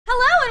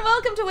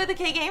Welcome to With a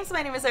K Games.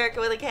 My name is Erica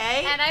with a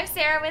K. And I'm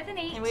Sarah with an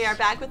H. And we are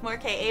back with more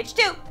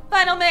KH2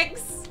 Final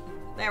Mix.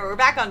 There, we're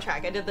back on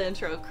track. I did the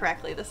intro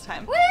correctly this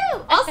time. Woo!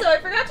 Also, I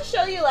forgot to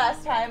show you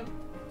last time.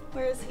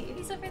 Where is he?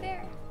 He's over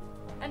there.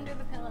 Under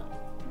the pillow.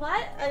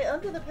 What?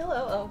 Under the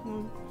pillow?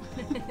 Oh.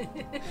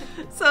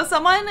 So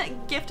someone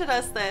gifted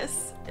us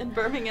this in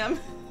Birmingham.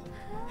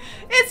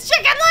 It's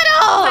Chicken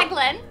Little! Is that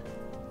Glenn?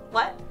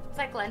 What? Is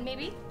that Glenn,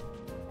 maybe?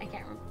 I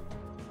can't remember.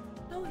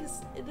 No,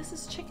 this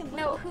is Chicken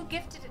Little. No, who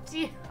gifted it to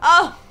you?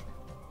 Oh!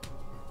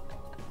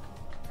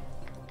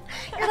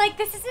 You're like,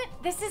 this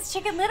is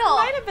Chicken Little.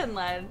 Might have been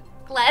Len.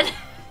 Glenn.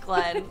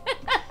 Glenn.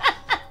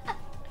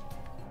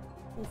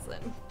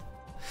 Listen.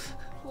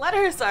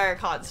 Letters are a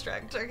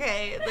construct,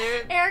 okay?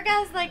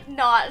 Erica's like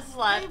not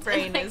slept. My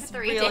brain in like is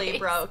 3 really days.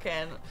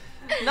 broken.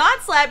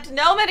 Not slept,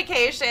 no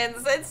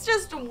medications. It's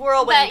just a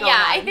whirlwind going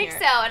yeah, on I think here.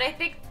 so, and I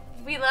think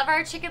we love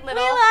our Chicken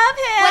Little. We love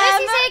him. What does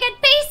he say again?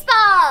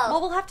 Baseball.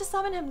 Well, we'll have to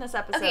summon him this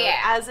episode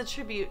as a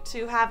tribute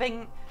to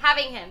having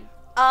him.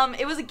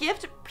 It was a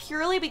gift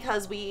purely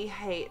because we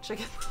hate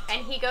Chicken Little.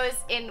 And he goes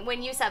in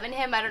when you summon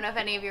him. I don't know if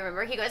any of you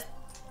remember. He goes,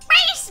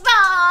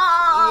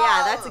 baseball.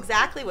 Yeah, that's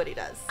exactly what he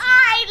does.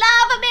 I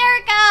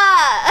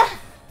love America.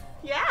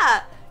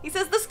 Yeah, he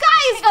says the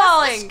sky is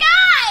falling. The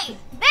sky.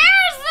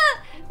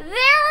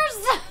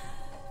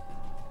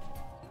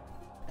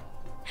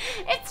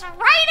 It's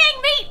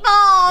raining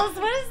meatballs.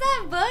 What is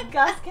that book?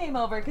 Gus came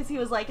over because he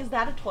was like, "Is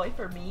that a toy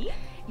for me?"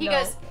 He No,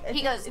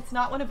 goes. It's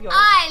not one of yours.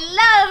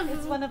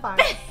 It's one of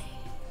ours.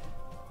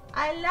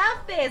 I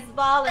love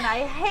baseball and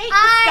I hate the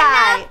sky.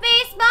 I love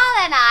baseball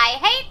and I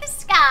hate the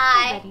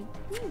sky.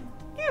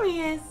 Here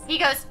he is. He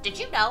goes, did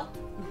you know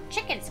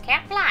chickens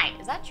can't fly?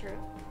 Is that true?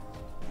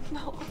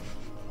 No.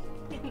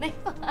 They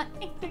fly.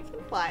 They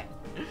can fly.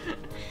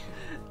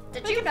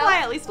 Did They you can know fly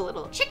at least a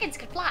little. chickens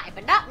can fly,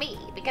 but not me,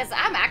 because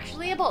I'm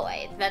actually a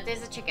boy that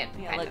is a chicken.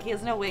 Yeah, kind look, of. he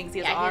has no wings. He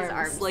has, Yeah, he has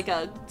arms, arms. like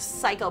a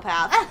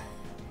psychopath.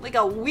 Like a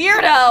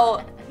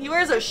weirdo. He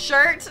wears a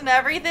shirt and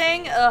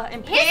everything.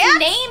 And His pants.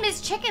 name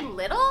is Chicken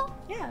Little?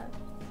 Yeah.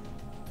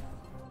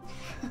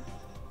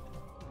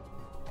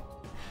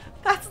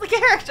 That's the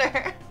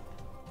character.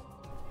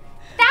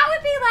 That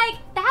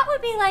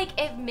would be like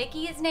if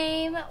Mickey's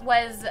name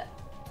was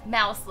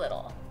Mouse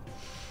Little.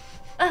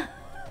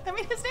 I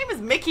mean, his name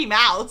is Mickey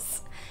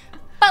Mouse.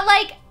 But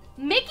like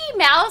Mickey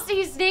Mouse,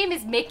 his name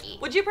is Mickey.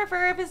 Would you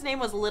prefer if his name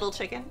was Little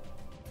Chicken?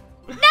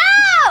 No!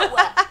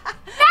 That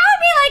would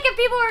be like if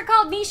people were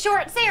called me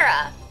Short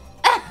Sarah.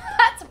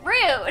 That's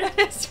rude.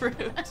 It's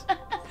rude.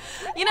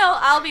 You know,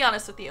 I'll be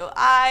honest with you.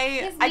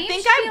 I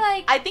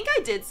think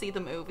I did see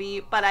the movie,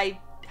 but I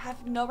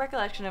have no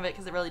recollection of it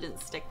because it really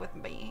didn't stick with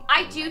me.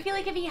 I do feel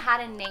like if he had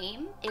a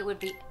name, it would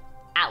be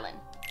Alan.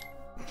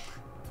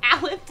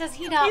 Alan? Does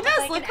he not? He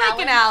does look like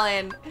an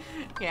Alan.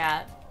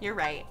 Yeah, you're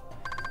right.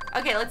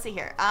 Okay, let's see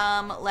here.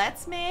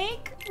 Let's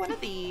make one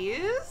of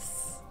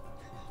these.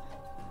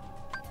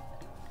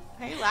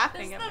 Why are you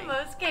laughing This is at the me?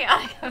 most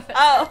chaotic of it.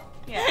 Oh,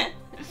 yeah.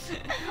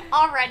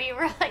 Already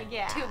we're like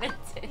Yeah. 2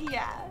 minutes in.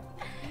 Yeah.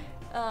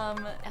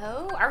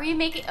 Oh, are we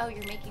making? Oh,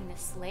 you're making the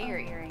Slayer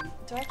earring.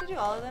 Do I have to do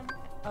all of them?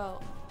 Oh.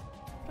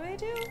 What do I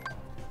do?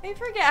 I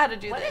forget how to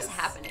do What this. is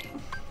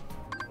happening?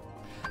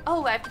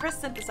 Oh, I have to press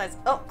synthesize.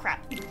 Oh, crap.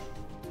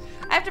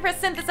 I have to press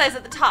synthesize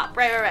at the top.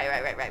 Right.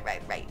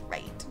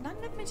 Not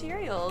enough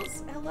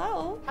materials.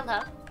 Hello?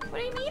 Hello? What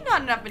do you mean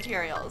not enough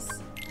materials?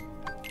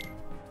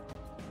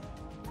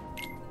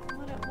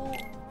 Well,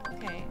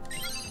 okay.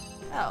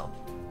 Oh.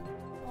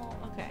 Well,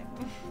 okay.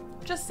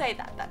 Just say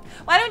that then.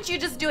 Why don't you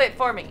just do it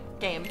for me,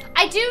 game?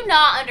 I do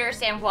not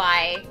understand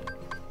why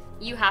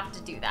you have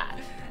to do that.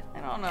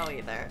 I don't know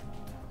either.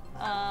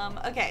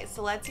 Okay,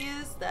 so let's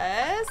use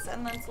this,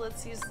 and then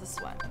let's use this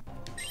one.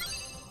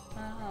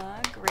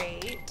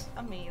 Great.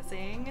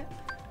 Amazing.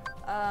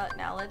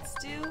 Now let's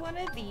do one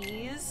of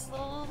these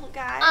little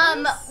guys.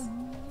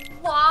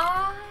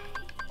 Why?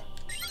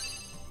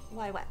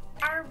 Why what?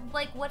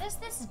 What does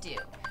this do?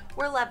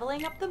 We're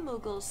leveling up the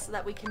Moogles so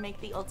that we can make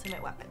the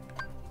ultimate weapon.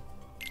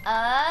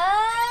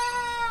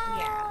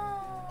 Yeah.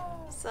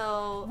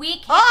 So... We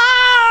can't...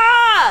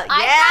 Ah!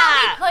 I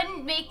Yeah! thought we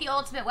couldn't make the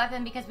ultimate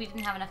weapon because we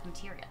didn't have enough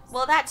materials.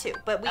 Well, that too,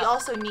 but we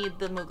also need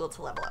the Moogle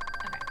to level up.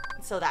 Okay.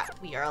 So that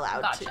we are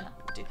allowed to Gotcha.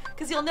 do.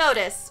 Because you'll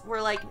notice,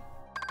 we're like,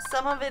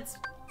 some of it's,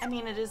 I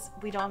mean, it is,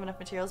 we don't have enough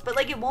materials, but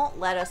like it won't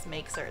let us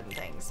make certain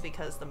things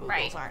because the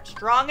Moogles aren't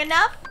strong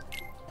enough.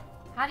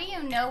 How do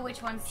you know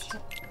which ones to...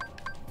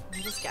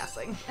 I'm just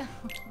guessing.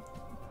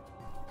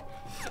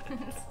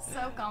 It's so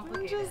I'm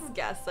complicated. just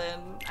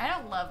guessing. I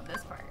don't love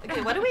this part.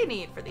 Okay, what do we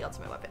need for the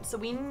ultimate weapon? So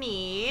we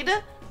need...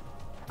 11?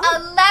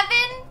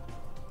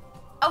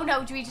 Oh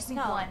no, do we just need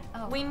one?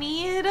 Oh. We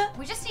need...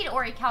 We just need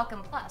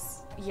Orichalcum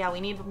Plus. Yeah, we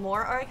need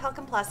more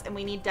Orichalcum Plus, and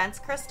we need Dense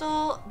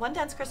Crystal, one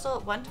Dense Crystal,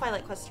 one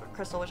Twilight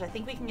Crystal, which I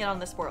think we can get on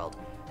this world.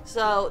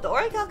 So the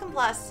Orichalcum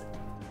Plus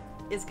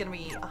is gonna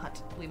be a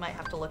hunt. We might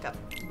have to look up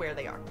where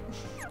they are.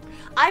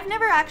 I've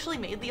never actually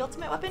made the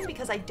ultimate weapon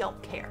because I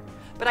don't care.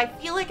 But I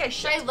feel like I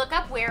should. Should I look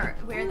up where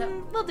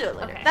the... We'll do it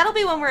later. Okay. That'll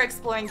be when we're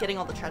exploring getting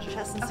all the treasure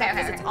chests and Okay, stuff,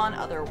 because okay, it's okay. on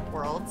other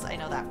worlds. I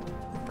know that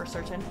for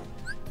certain.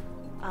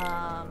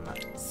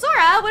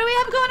 Sora, what do we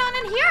have going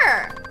on in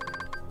here?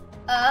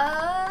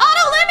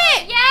 Auto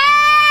limit!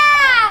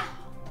 Yeah!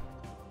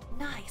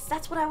 Nice,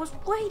 that's what I was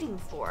waiting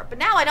for, but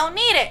now I don't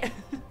need it.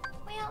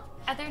 Well,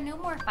 are there no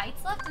more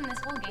fights left in this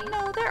whole game?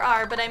 No, there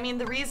are, but I mean,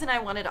 the reason I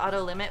wanted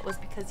auto limit was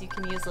because you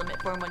can use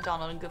limit form when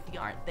Donald and Goofy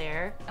aren't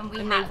there. And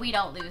they- we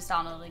don't lose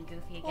Donald and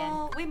Goofy again.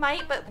 Well, we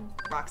might, but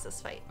Roxas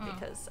fight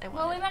because I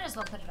Well, want. we might as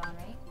well put it on,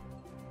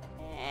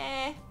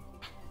 right?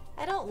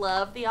 I don't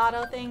love the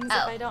auto things if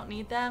Oh. I don't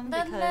need them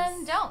Then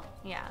don't.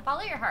 yeah.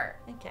 Follow your heart.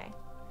 Okay,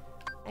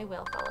 I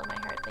will follow my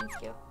heart. Thank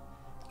you.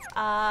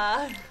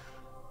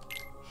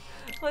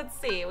 Let's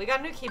see. We got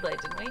a new Keyblade,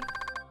 didn't we?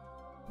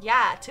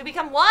 Yeah, two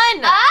become one.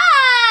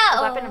 Oh!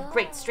 A weapon of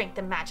great strength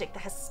and magic that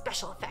has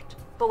special effect.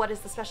 But what is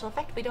the special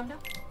effect? We don't know.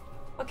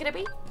 What could it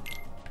be?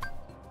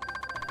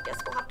 Guess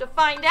we'll have to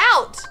find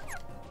out.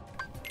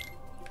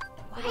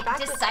 We'll go back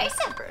to this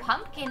Decisive first.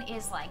 Pumpkin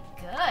is like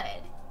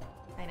good.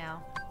 I know.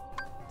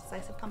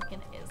 Decisive Pumpkin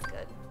is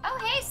good. Oh,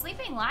 hey,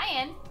 Sleeping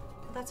Lion.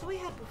 That's what we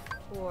had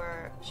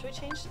before. Should we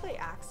change to the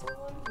Axel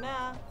one?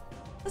 Nah.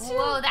 Let's do...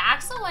 Whoa, the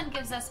Axel one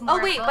gives us more.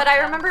 Oh wait, both but I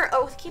of- remember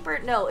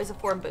Oathkeeper, no, is a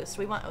form boost.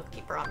 We want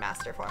Oathkeeper on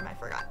Master Form, I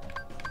forgot.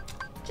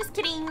 Just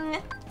kidding.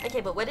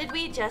 Okay, but what did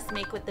we just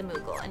make with the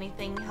Moogle?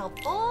 Anything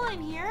helpful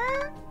in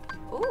here?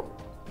 Ooh,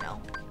 no.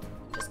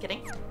 Just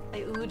kidding. I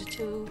oohed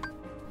too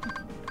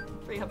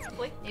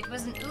preemptively. It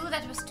was an ooh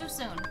that was too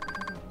soon.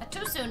 A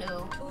too soon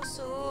ooh. Too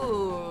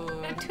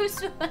soon. A too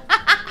soon.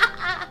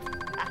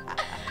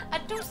 A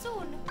too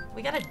soon.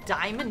 We got a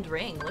diamond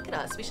ring. Look at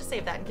us. We should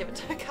save that and give it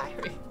to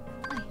Kairi.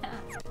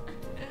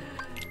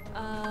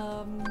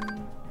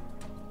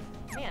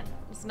 Man,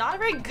 it's not a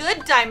very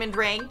good diamond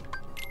ring.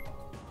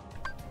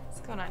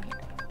 What's going on here?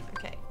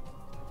 Okay.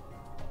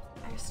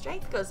 Our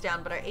strength goes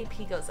down, but our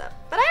AP goes up.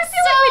 But I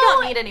feel like we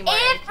don't need any more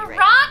if AP right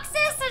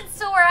Roxas and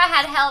Sora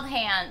had held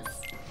hands,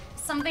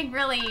 something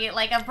really,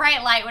 like a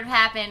bright light would have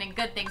happened and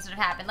good things would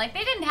have happened. Like,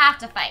 they didn't have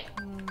to fight.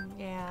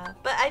 yeah,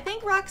 but I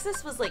think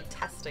Roxas was like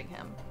testing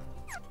him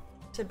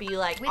to be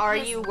like, With are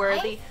his you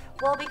worthy? life?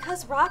 Well,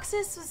 because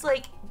Roxas was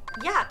like,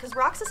 yeah, because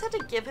Roxas had to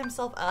give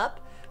himself up.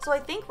 So I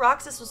think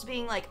Roxas was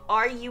being like,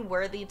 are you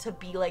worthy to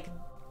be like,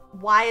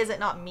 why is it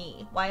not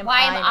me? Why am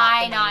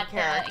I not the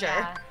main character?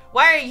 yeah.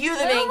 Why are you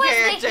the Who main was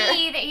character? the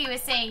he that he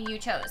was saying you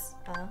chose?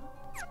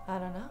 I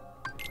don't know.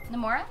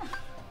 Namora?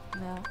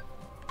 No.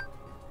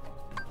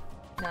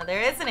 No,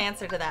 there is an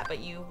answer to that, but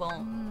you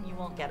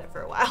won't get it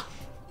for a while.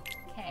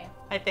 Okay.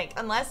 I think,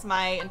 unless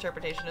my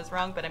interpretation is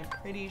wrong, but I'm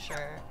pretty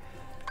sure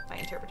my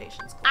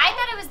interpretation's correct. I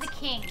thought it was the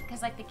king,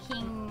 because like the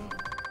king,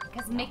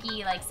 because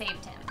Mickey like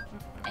saved him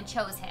and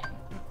chose him.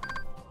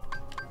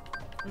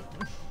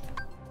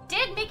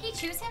 Did Mickey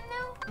choose him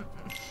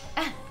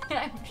though?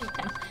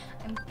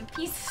 I'm a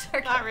piece of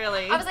circle. Not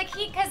really. I was like,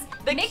 because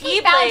The Mickey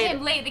found Keyblade-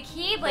 him late. The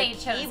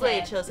Keyblade chose Keyblade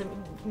him. chose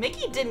him.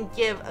 Mickey didn't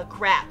give a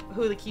crap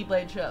who the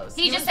Keyblade chose.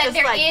 He just was said,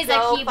 "There like, is a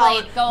 "Go Keyblade,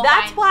 follow-" go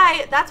That's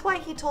find." That's why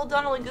he told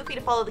Donald and Goofy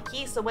to follow the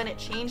key. So when it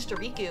changed to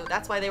Riku,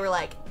 that's why they were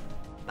like,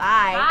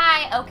 "Bye."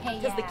 Bye. Okay.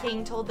 Because Yeah. the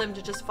king told them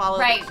to just follow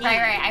Right. the key,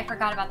 Right. I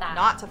forgot about that.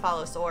 not to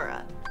follow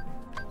Sora.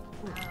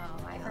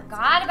 Oh, I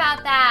forgot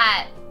about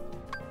that.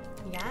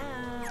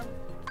 Yeah.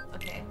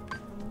 Okay.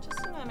 I'm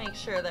just gonna make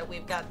sure that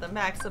we've got the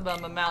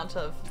maximum amount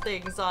of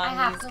things on I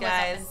have these to guys.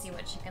 look up and see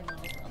what Chicken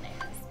Little's real name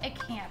is.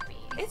 It can't be.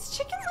 It's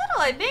Chicken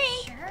Little, I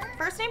think. Sure?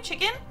 First name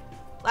Chicken,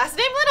 last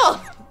name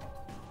Little.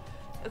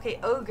 Okay,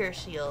 Ogre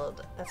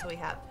Shield. That's what we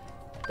have.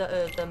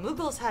 The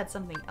Moogles had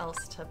something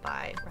else to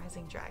buy.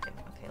 Rising Dragon.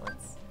 Okay,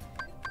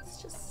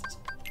 let's just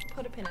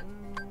put a pin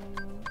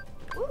in.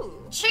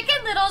 Ooh.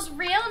 Chicken Little's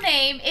real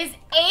name is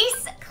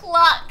Ace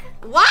Cluck.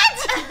 What?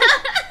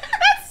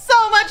 That's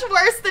so much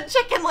worse than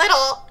Chicken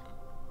Little.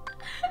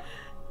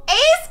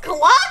 Ace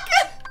Cluck?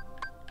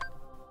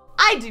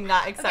 I do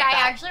not accept Okay, I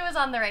that. actually was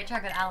on the right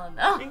track with Alan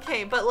though.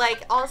 Okay, but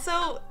like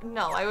also,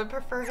 no, I would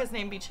prefer his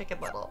name be Chicken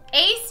Little.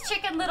 Ace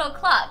Chicken Little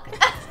Cluck.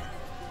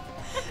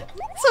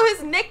 So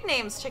his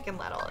nickname's Chicken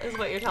Little, is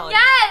what you're telling me.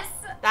 Yes!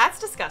 That's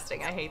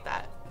disgusting. I hate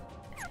that.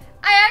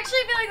 I actually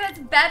feel like that's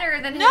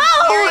better than his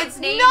No, parents' it's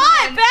name.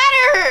 not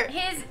better.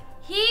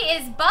 He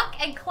is Buck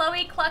and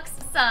Chloe Cluck's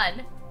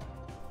son.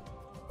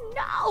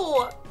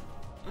 No.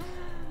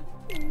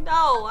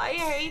 No, I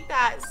hate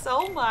that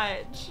so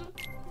much.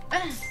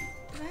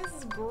 This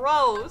is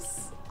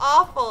gross,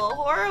 awful,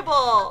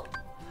 horrible.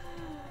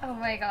 Oh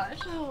my gosh.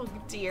 Oh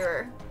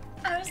dear.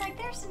 I was like,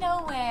 there's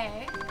no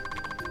way.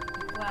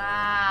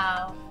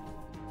 Wow.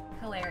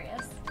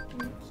 Hilarious.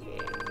 Okay,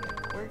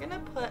 we're gonna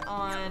put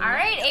on. All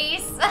right,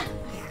 Ace.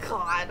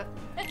 God.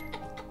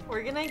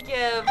 We're gonna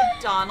give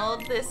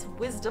Donald this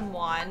wisdom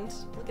wand.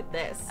 Look at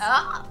this.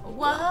 Oh, Ooh,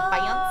 whoa.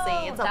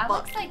 fancy. It's a that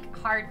book. looks like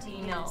hard to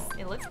use. No,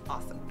 it looks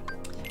awesome.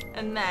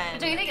 And then,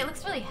 Don't you think it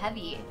looks really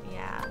heavy?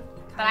 yeah.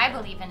 But I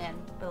kinda. believe in him.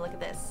 But look at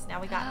this.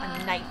 Now we got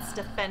a Knight's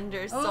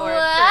Defender sword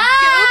Wow,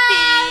 for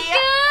Goofy.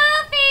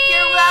 Goofy!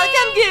 You're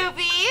welcome,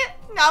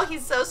 Goofy. Now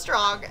he's so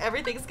strong.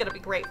 Everything's gonna be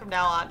great from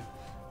now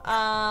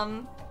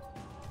on.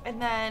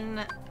 And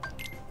then...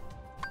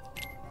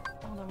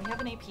 Hold on, we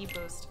have an AP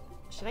boost.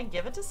 Should I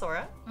give it to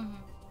Sora? Mm-hmm.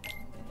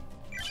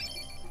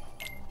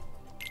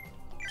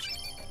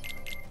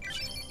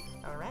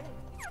 Alright.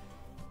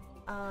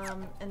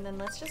 And then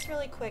let's just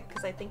really quick,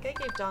 because I think I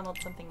gave Donald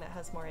something that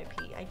has more AP.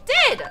 I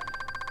did!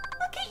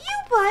 Look at you,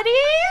 buddy!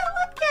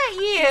 Look at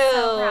you!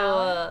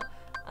 So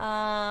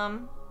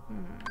proud.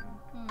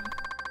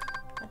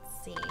 Let's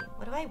see.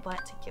 What do I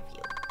want to give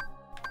you?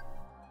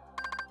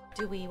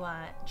 Do we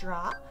want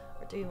draw?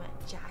 Or do we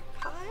want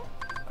jackpot?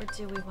 Or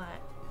do we want...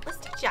 Let's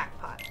do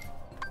jackpot.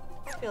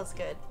 That feels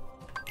good.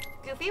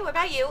 Goofy, what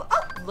about you?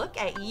 Oh, look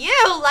at you!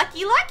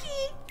 Lucky,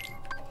 lucky!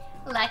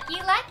 Lucky,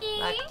 lucky.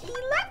 Lucky,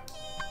 lucky!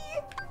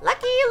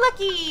 Lucky,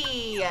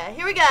 lucky!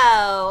 Here we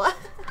go!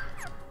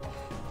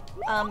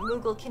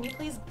 Moogle, can you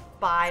please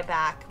buy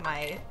back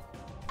my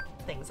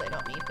things I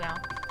don't need now?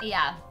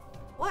 Yeah.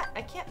 What?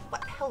 I can't...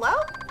 What? Hello?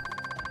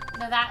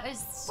 No, that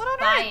was What on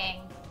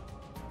buying.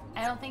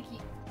 I don't think he...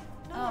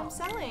 No, Oh. I'm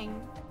selling.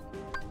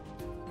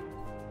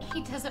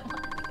 He doesn't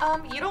want...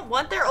 You don't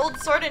want their old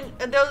sword and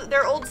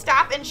their old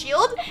staff and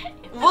shield?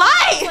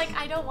 Why? Like,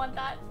 I don't want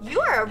that. You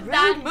are a rude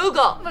That-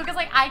 Moogle. Because,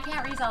 like, I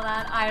can't resell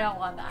that. I don't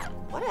want that.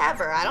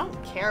 Whatever. I don't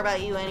care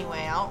about you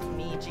anyway. I don't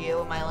need you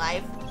in my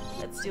life.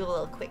 Let's do a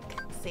little quick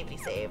save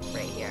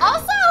right here.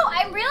 Also,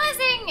 I'm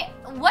realizing,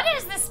 what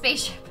is this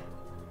spaceship?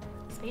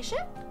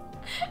 Spaceship?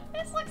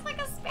 This looks like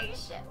a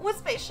spaceship. What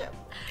spaceship?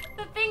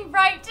 The thing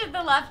right to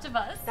the left of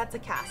us. That's a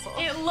castle.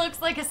 It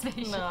looks like a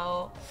spaceship.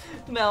 No.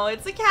 No,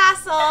 it's a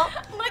castle.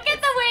 Look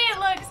at the way it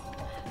looks.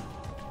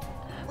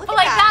 Look But at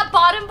like that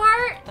bottom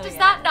part, Oh, does yeah.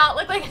 that not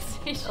look like a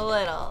spaceship? A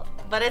little.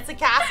 But it's a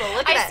castle.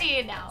 Look at it. I see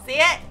it now. See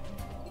it?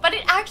 But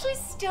it actually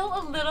still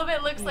a little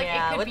bit looks like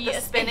Yeah, it could with be the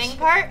a spinning spaceship.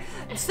 part.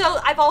 So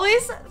I've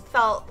always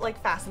felt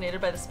like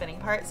fascinated by the spinning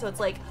part. So it's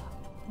like,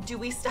 do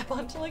we step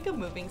onto like a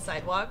moving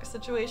sidewalk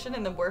situation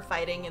and then we're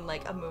fighting in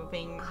like a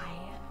moving...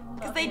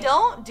 Because they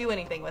don't do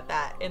anything with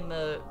that in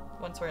the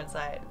once we're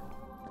inside.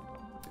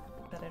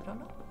 But I don't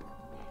know.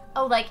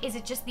 Oh, like, is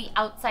it just the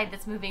outside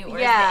that's moving, or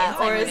Yeah, is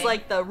the inside or is moving?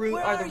 like the room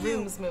Where are the are you?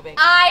 rooms moving?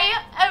 I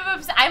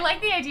am I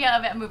like the idea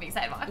of a moving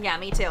sidewalk. Yeah,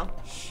 me too.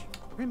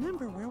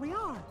 Remember where we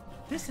are.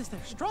 This is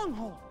their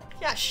stronghold.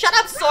 Yeah, shut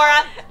up,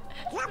 Sora.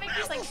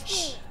 Mickey's like,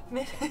 shh.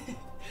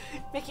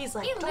 Mickey's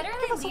like, He don't literally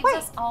give us leaves away.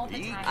 us all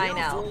the time. I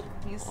know.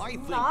 He's I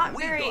think not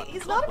we very. got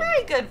He's not a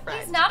company. very good friend.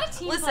 He's not a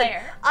team Listen,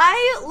 player.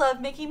 I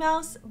love Mickey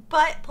Mouse,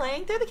 but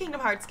playing through the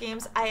Kingdom Hearts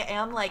games, I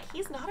am like,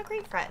 he's not a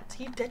great friend.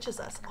 He ditches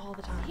us all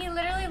the time. He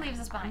literally leaves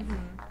us behind.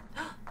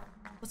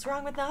 What's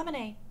wrong with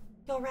Naminé?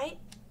 You all right?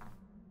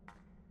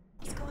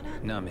 What's going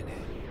on? Naminé,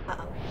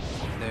 Uh-oh.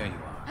 there you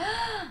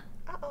are.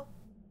 Uh-oh.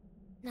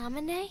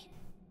 Naminé?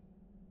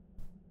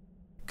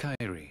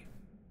 Kairi,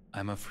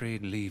 I'm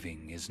afraid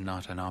leaving is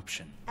not an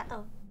option.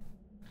 Uh-oh.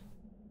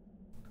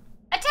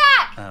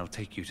 Attack! I'll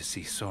take you to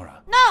see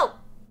Sora. No!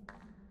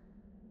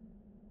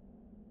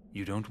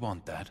 You don't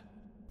want that?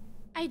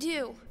 I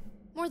do.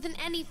 More than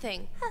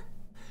anything.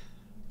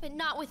 But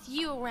not with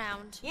you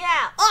around.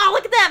 Yeah. Oh,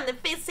 look at them.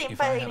 The face same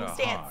If I had fighting a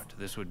stance. heart,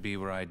 this would be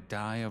where I'd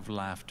die of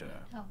laughter.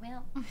 Oh,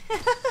 well.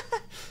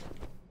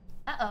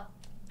 Uh-oh.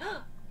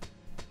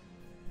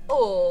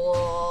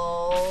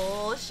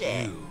 Oh,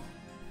 shit. You.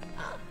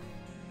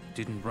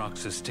 Didn't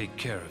Roxas take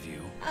care of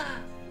you?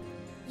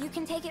 You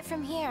can take it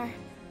from here,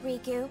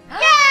 Riku.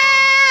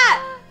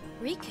 Yeah!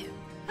 Riku?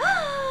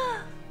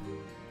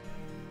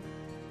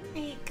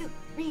 Riku,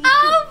 Riku,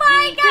 Oh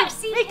my Riku. gosh!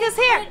 See, Riku's his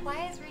here. head-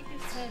 Why is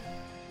Riku's head?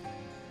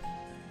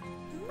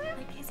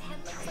 Like his head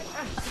looks like.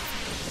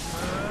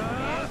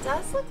 It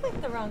does look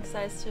like the wrong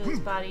size to his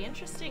body.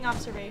 Interesting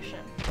observation.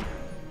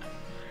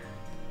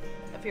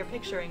 If you're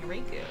picturing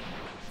Riku.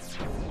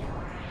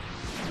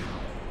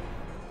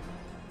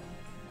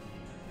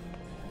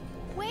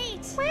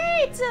 Wait!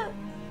 Wait!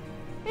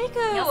 He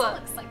Riku! also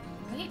looks like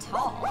way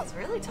tall. He's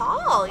really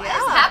tall, yeah.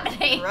 is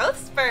happening?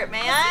 Growth spurt,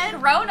 Has he man.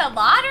 grown a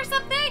lot or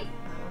something?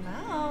 I don't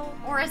know.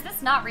 Or is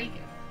this not Riku?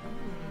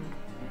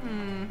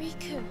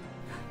 Riku,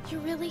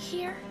 you're really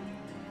here?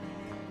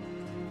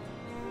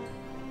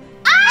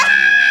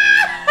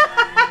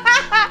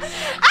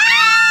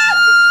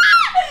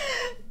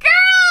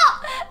 Girl!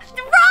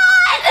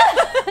 Run!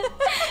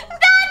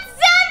 That's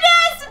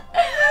Xemnas!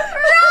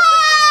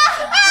 Run!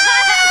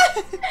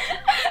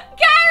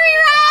 Kairi,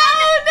 run!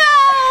 Oh no!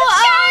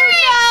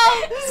 Kairi! Oh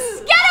no!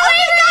 Get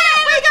away from him!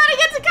 We gotta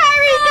get to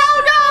Kairi! No,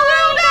 no,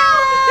 no, no!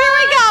 Here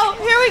we go!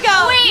 Here we go!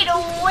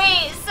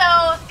 Wait, so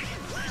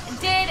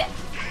did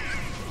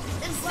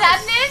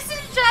Xemnas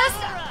just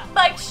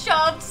like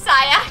shoved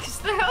Sayax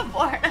through a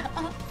portal?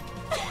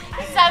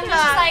 Xemnas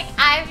was like,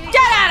 I'm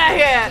Get out of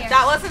here!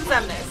 That wasn't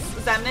Xemnas.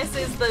 Xemnas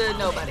is the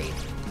nobody.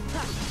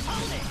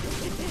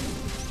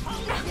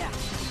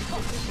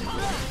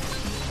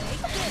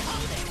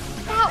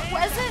 That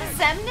wasn't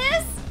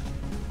Xemnas?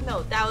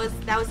 No, that was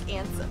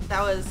Ansem.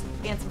 That was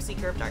Ansem,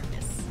 Seeker of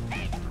Darkness.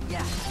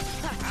 That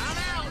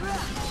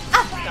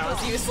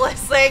was useless.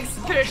 Thanks,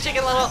 pretty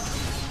chicken little.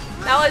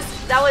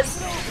 That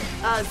was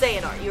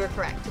Xehanort. You were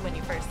correct when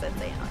you first said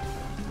Xehanort.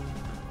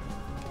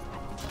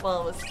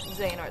 Well, it was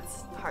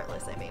Xehanort's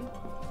Heartless, I mean.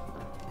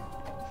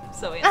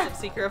 So Ansem,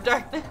 Seeker of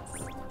Darkness.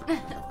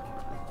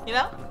 You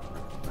know?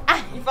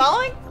 You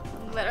following?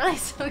 Literally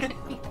so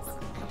confused.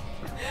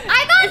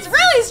 I thought It's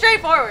really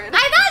straightforward.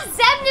 I thought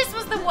Xemnas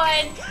was the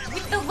one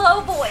with the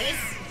low voice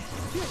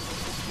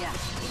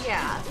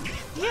Yeah.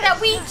 that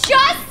we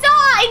just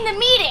saw in the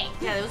meeting.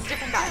 Yeah, it was a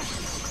different guy.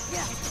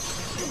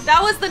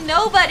 That was the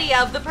nobody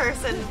of the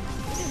person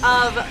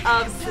of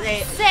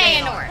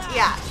Xehanort.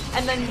 Yeah.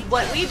 And then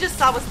what we just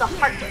saw was the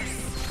Heartless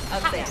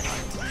of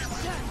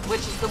Xehanort. Which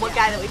is the one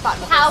guy that we fought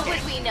in the How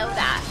first would game. we know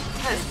that?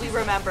 Because we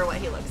remember what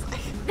he looks like.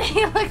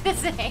 They look the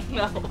same.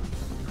 No.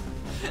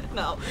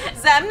 No.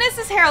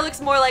 Xemnas' hair looks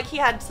more like he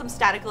had some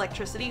static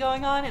electricity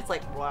going on. It's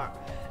like, blah.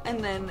 And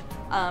then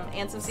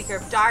Ansem, Seeker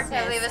of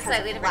Darkness So we have a has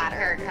slightly different flatter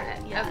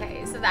haircut. Yeah.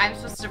 Okay, so that I'm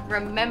supposed to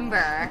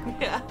remember.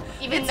 Yeah.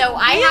 Even It's though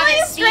I really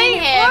haven't seen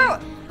him.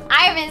 straightforward.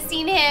 I haven't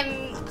seen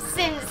him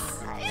since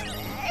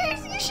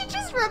You should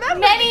just remember.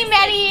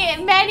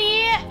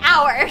 many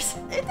hours.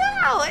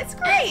 No, it's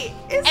great.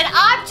 It's, And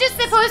I'm just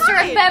supposed to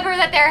fine. remember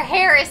that their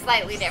hair is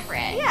slightly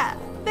different. yeah,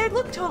 they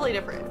look totally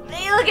different.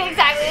 They look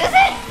exactly the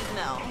same.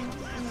 No,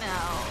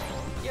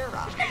 you're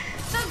wrong.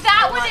 So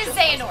that one is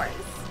Xehanort.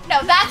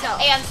 No, that's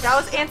Ansem. That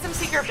was Ansem,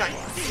 Seeker of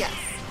Darkness. Yes.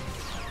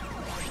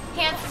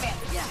 Handsome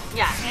Ansem.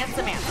 Yeah,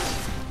 handsome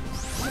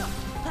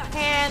Ansem.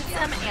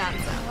 Handsome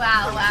Ansem.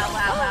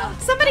 Wow.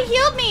 Somebody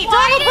healed me.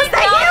 Why Donald, was did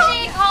that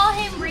Dante you? call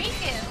him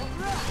Riku?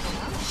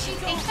 She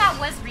thinks that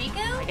was I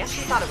Riku? guess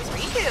she thought it was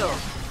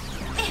Riku.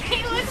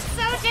 He looks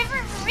so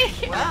different from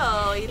Riku.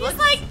 Well, he He's looks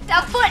like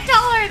a foot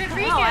taller than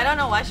Riku. No, I don't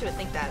know why she would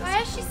think that.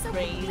 Why is she so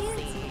crazy?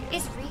 confused?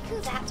 Is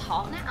Riku that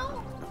tall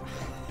now?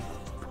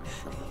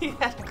 He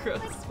had a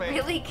gross spurt.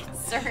 Really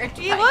concerned.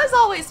 He by- was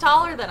always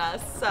taller than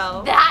us,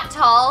 so. that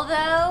tall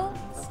though?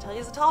 Still,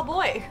 he's a tall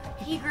boy.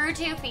 He grew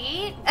 2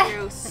 feet. He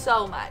grew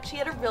so much. He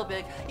had a real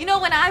big. You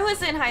know, when I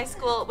was in high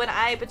school,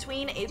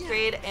 between 8th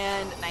grade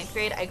and 9th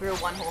grade, I grew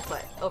 1 whole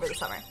foot over the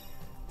summer.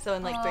 So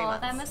in like 3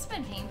 months. That must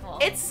have been painful.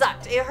 It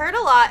sucked. It hurt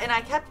a lot, and I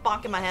kept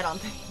bonking my head on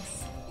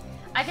things.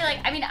 I feel like,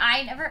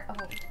 I never. Oh,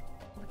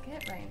 look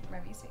at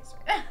Remy's face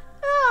right now.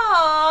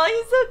 Oh,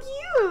 he's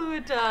so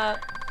cute.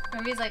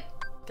 Remy's like,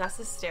 Gus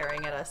is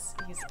staring at us.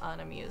 He's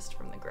unamused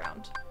from the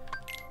ground.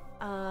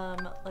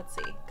 Let's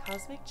see.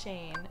 Cosmic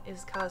Chain.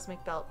 Is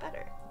Cosmic Belt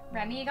better?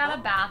 Remy got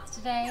a bath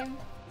today,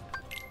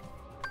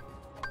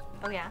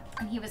 Oh, yeah.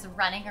 and he was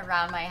running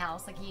around my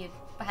house like he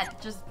had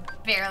just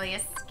barely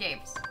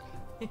escaped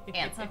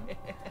Ansem.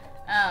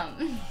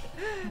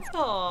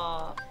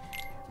 Aww.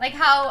 Like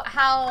how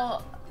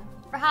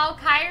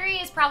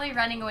Kairi is probably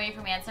running away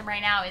from Ansem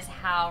right now is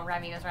how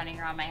Remy was running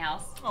around my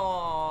house.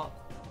 Aww.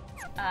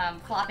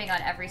 Flopping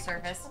on every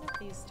surface. Which one of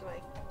these do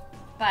I...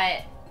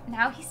 But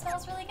now he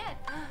smells really good.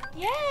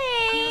 Yay!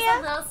 He was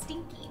a little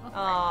stinky before.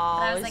 Aw,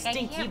 but I was like, I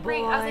stinky can't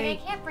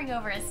bring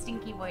over a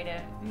stinky boy to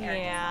Erica.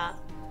 Yeah.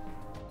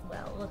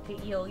 Well, look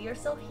at you. You're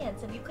so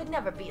handsome. You could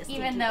never be a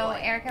stinky Even though boy.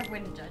 Erica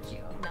wouldn't judge you.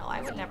 No,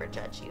 I would never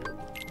judge you.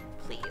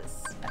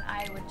 Please. But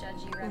I would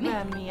judge you, Remy.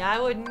 Remy, I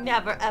would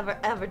never, ever,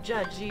 ever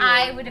judge you.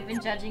 I would have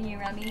been judging you,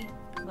 Remy.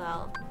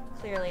 Well,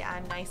 clearly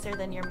I'm nicer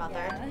than your mother.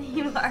 Yeah,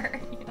 you are.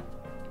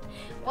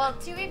 Well,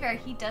 to be fair,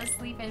 he does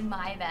sleep in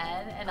my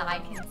bed, and I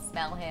can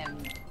smell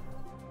him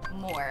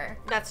more.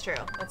 That's true.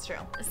 That's true.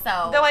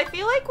 So. Though I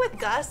feel like with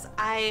Gus,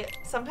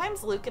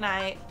 sometimes Luke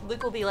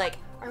will be like,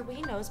 are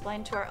we nose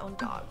blind to our own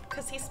dog?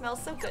 Because he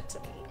smells so good to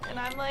me. And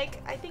I'm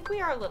like, I think we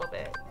are a little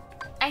bit.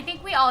 I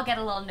think we all get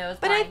a little nose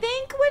But I blind.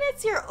 think when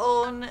it's your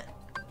own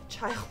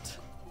child,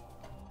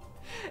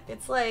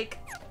 it's like,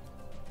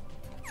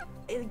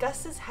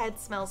 Gus's head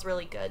smells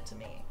really good to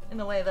me in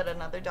a way that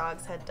another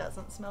dog's head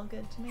doesn't smell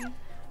good to me.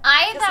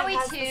 I am 'Cause that it way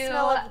has too. the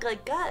smell of,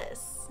 like,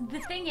 Gus. The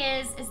thing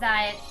is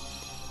that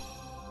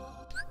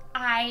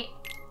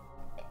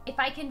if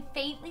I can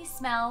faintly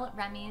smell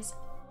Remy's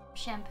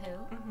shampoo,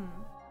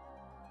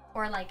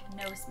 or like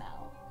no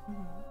smell,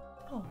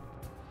 Oh,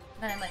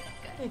 then I'm like,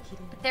 good. thank you.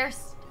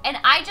 There's, and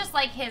I just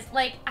like his,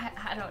 like,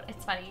 I don't,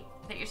 it's funny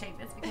that you're saying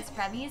this because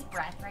Remy's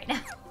breath right now.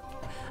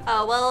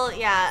 Oh, well,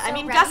 yeah. I So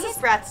mean, Remy's- Gus's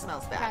breath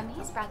smells bad.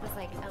 Remy's breath is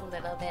like a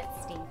little bit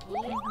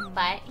stinky,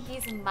 but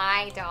he's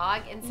my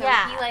dog, and so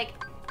Yeah. he'll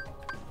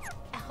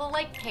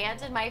like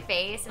pant in my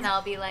face, and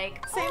I'll be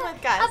like, Same "Oh,"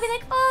 with Gus. I'll be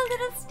like, oh,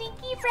 little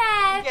stinky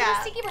breath, little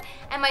Yeah. stinky breath,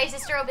 and my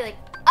sister will be like,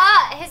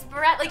 his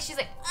breath, like she's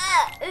like,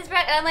 his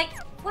breath, and I'm like,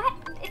 what?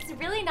 It's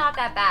really not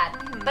that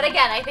bad. But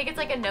again, I think it's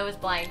like a nose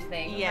blind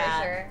thing, Yeah.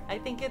 for sure. I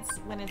think it's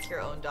when it's your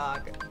own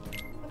dog.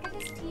 Look at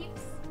his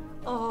teeth.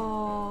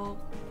 Oh,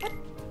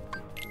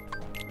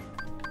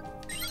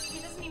 He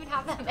doesn't even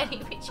have that many,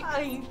 but you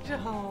I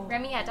know.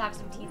 Remy had to have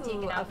some teeth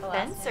taken Ooh, out a the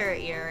last fencer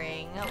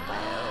earring.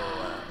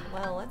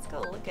 Well, let's go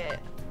look at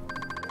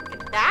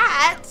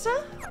that.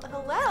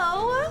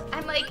 Hello.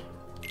 I'm like,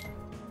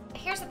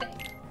 here's the thing.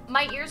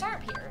 My ears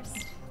aren't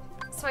pierced,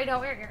 so I don't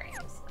wear earrings.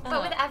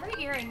 But with every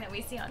earring that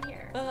we see on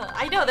here,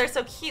 I know, they're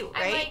so cute,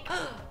 I'm right? like,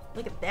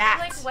 Look at that.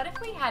 Like, what if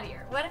we had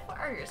ear? What if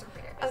our ears were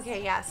bigger?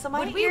 Okay, yeah. So my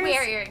Would we ears,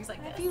 wear earrings like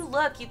if this? you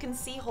look, you can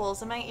see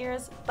holes in my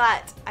ears,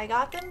 but I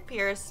got them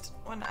pierced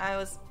when I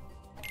was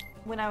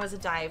a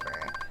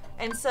diver.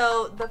 And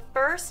so the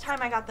first time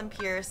I got them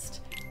pierced,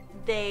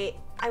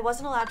 I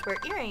wasn't allowed to wear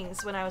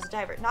earrings when I was a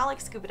diver. Not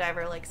like scuba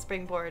diver, like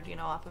springboard, you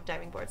know, off of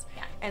diving boards.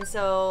 Yeah. And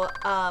so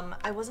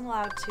I wasn't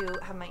allowed to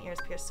have my ears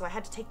pierced, so I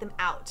had to take them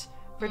out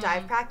for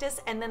dive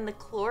practice. And then the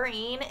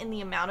chlorine and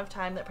the amount of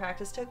time that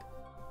practice took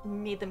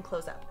made them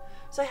close up.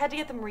 So I had to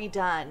get them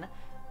redone.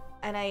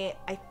 And I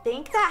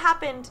think that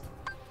happened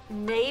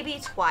maybe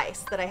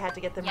twice that I had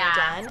to get them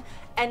redone.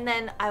 And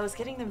then I was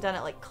getting them done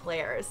at like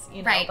Claire's,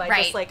 you know, by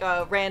just like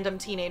a random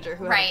teenager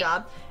who had a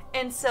job.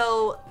 And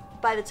so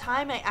by the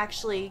time I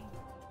actually,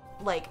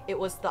 like, it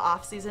was the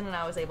off season and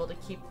I was able to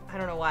keep, I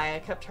don't know why I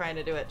kept trying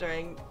to do it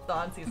during the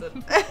on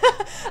season.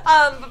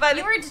 But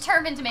you were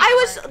determined to make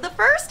it work. The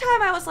first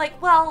time I was like,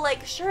 well,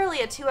 like, surely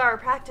a 2-hour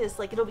practice,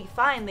 like, it'll be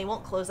fine. They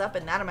won't close up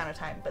in that amount of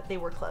time. But they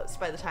were closed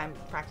by the time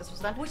practice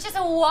was done. Which is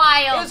a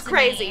wild. It was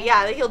crazy.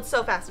 Yeah, they healed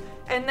so fast.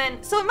 And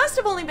then, so it must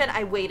have only been,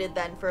 I waited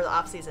then for the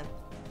off season.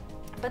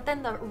 But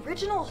then the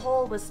original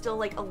hole was still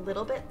like a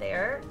little bit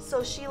there.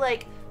 So she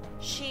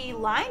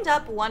lined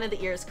up one of the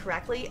ears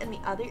correctly and the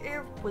other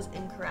ear was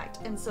incorrect.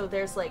 And so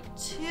there's like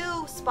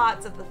 2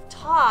 spots at the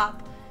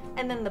top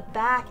and then the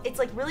back, it's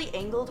like really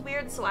angled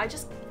weird. So I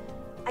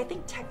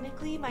think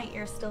technically my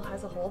ear still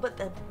has a hole, but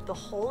the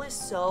hole is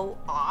so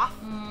off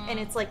and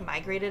it's like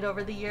migrated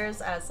over the years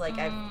as like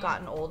I've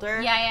gotten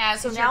older. Yeah.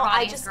 So now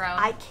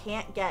I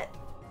can't get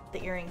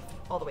the earring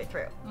all the way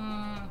through.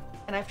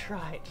 And I've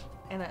tried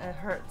and it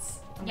hurts.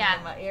 Yeah.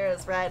 And my ear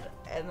is red,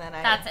 and then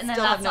I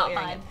still have no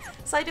earring in.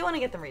 So I do want to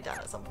get them redone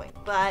at some point.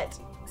 But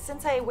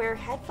since I wear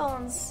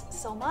headphones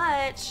so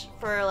much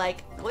for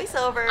like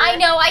voiceover, I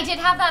know, I did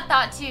have that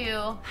thought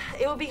too.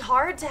 It would be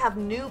hard to have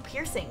new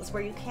piercings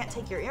where you can't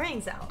take your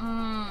earrings out.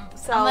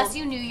 So unless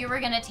you knew you were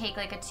gonna take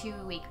like a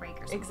 2-week break or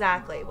something.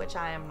 Exactly, which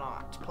I am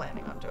not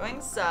planning on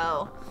doing.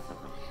 So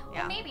yeah.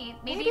 Well, maybe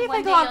if one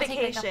I day go on you'll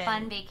vacation. take like a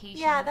fun vacation.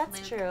 Yeah, that's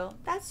Luke. true.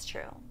 That's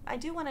true. I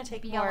do want to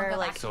take Maybe I'll more go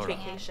like back to Japan.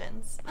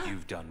 vacations.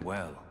 You've done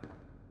well.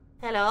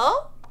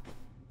 Hello?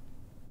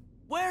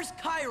 Where's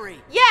Kairi?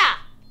 Yeah.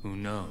 Who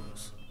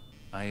knows?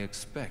 I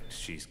expect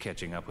she's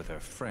catching up with her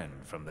friend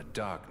from the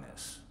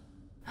darkness.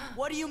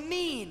 What do you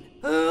mean?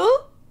 Who?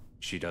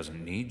 She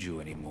doesn't need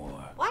you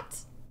anymore. What?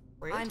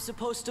 Rude. I'm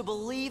supposed to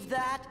believe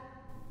that?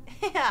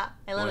 Yeah,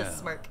 I love his Well,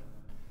 smirk.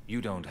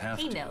 You don't have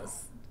He to.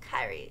 knows.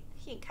 Kairi.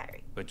 He and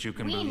Kairi. But you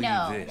can We believe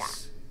know.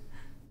 this.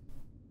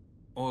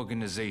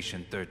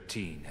 Organization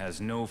 13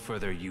 has no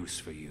further use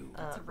for you.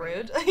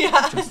 Rude.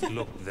 Yeah. Just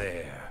look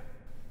there.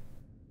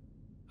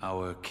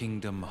 Our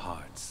kingdom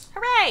hearts.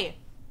 Hooray!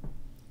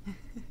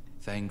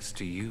 Thanks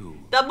to you.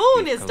 The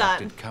moon we've is done.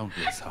 collected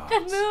countless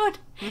hearts. The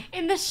moon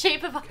in the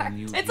shape of a heart. Can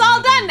you It's hear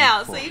all done them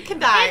now, so for you can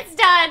die. It's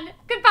done.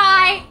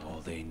 Goodbye. All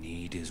they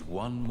need is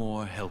one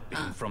more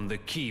helping from the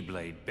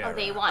Keyblade bearer. Oh,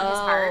 they want his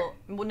heart.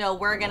 Oh, no,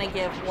 we're gonna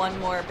give one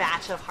more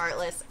batch of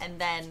Heartless,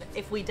 and then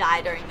if we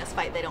die during this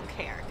fight, they don't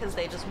care, because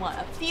they just want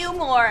a few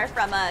more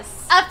from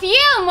us. A few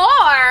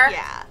more?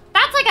 Yeah.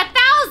 That's like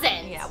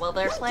 1,000. Yeah, well,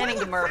 they're planning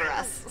to murder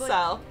us,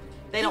 so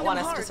they don't want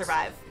us to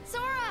survive.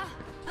 Sora!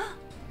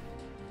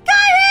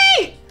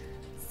 Kairi!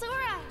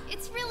 Sora,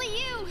 it's really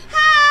you!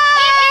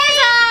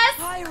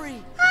 Hi!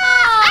 Kairi!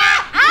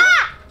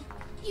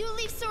 You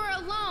leave Sora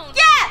alone!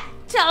 Yeah!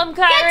 Tell him,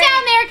 Kairi. Get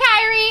down there,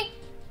 Kairi.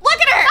 Look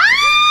at her!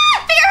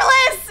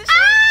 Fearless! She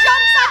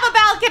jumps off a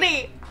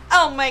balcony!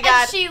 Oh my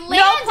god. she No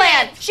landed.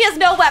 plan. She has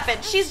no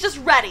weapon. She's just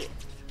ready.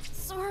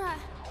 Sora!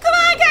 Come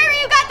on,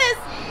 Kairi, you got this!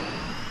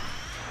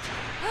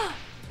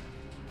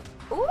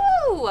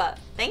 Ooh!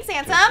 Thanks,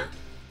 handsome.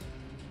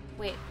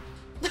 Wait.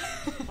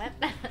 What?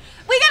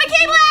 We got a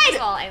Keyblade!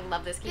 Well, I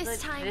love this Keyblade.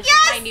 This time. This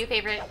Yes! is my new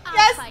favorite.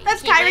 Yes, fight.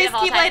 that's Keyblade Kairi's of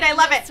all Keyblade. time. I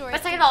love it. Sora's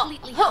But second of all,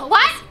 completely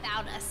what? hopeless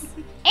without us.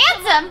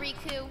 Ansem.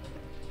 Riku.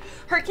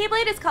 Her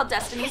Keyblade is called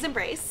Destiny's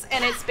Embrace,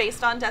 and it's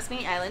based on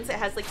Destiny Islands. It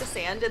has like the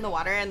sand and the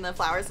water and the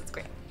flowers. It's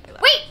great. I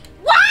love Wait,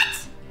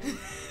 what?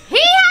 He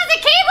has a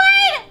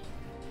Keyblade? it.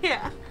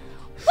 Yeah.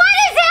 What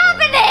is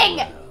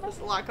happening? There's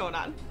a lot going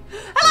on.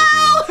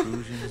 Hello!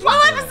 Intrusions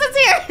Maleficent's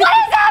here! What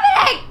is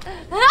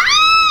happening?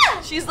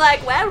 Ah! She's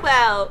like,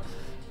 well.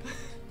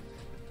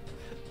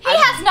 He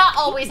has not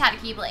always had a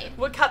Keyblade.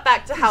 We'll cut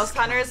back to House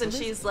Hunters, and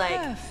she's like,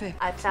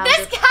 I found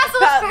This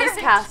castle is This perfect.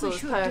 castle is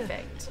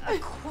perfect.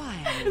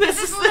 Quiet. This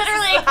This is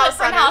literally a clip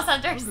from House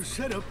Hunters. The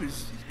setup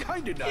is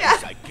kinda nice, Yeah.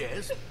 I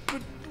guess.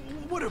 But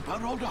what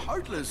about all the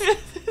Heartless?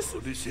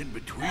 This in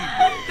between.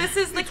 This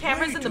is the It's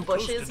cameras way in the too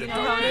close bushes, to you the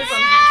know door. how it is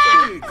on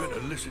House They ain't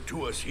gonna listen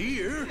to us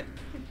here.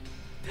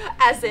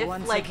 As if,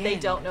 Once like, they again,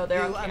 don't know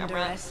they're on you camera.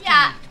 underestimate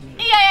Yeah.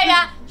 me.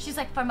 Yeah. She's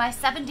like, for my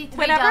 $73.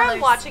 Whenever I'm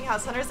watching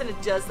House Hunters and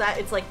it does that,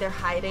 it's like they're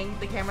hiding,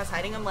 the camera's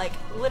hiding. I'm like,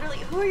 literally,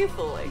 who are you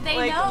fooling? They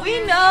like, know we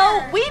you're know,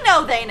 there. we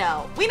know they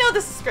know. We know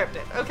this is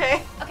scripted,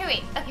 okay? Okay,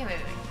 wait.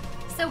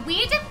 So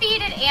we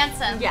defeated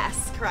Ansem,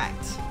 Yes,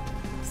 correct.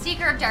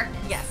 Seeker of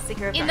Darkness. Yes,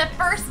 Secret of In the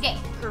Darkness. first game.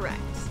 Correct.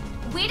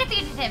 We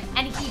defeated him,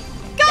 and he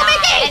Go,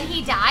 Mickey! And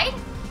he died?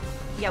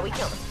 Yeah, we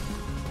killed him.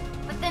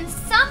 But then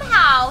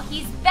somehow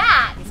he's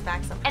back. He's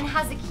back somehow. And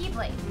has a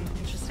Keyblade.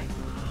 Interesting.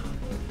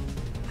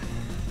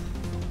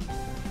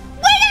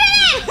 Wait a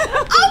minute!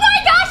 Oh my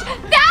gosh!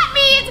 That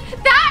means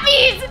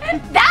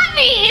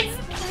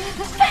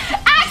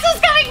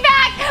Axel's coming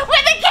back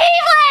with a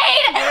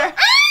Keyblade!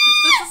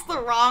 This is the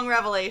wrong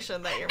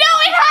revelation that you're No,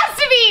 it has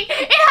to be!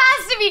 It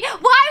has to be!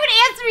 Why would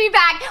Ansem be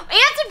back?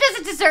 Ansem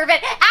doesn't deserve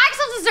it.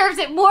 Axel deserves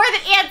it more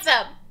than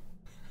Ansem.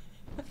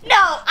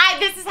 No,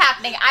 this is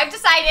happening. I've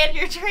decided.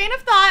 Your train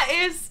of thought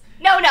is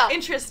No.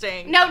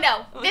 interesting. No.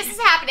 This is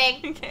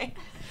happening. Okay.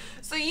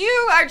 So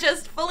you are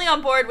just fully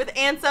on board with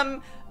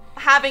Ansem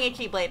having a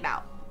Keyblade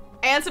now.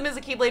 Ansem is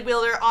a Keyblade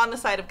wielder on the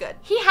side of good.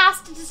 He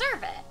has to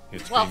deserve it.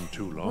 It's been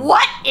too long.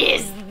 What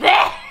is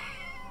this?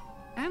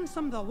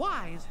 Ansem the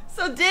Wise.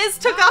 So Diz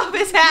took off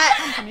his hat.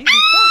 Company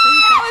before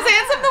things got Was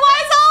Ansem the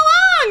Wise all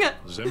along?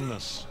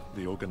 Zemnas,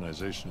 the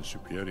organization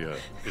superior,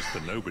 is the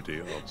nobody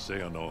of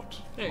Xehanort.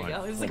 There you my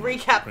go. This is a former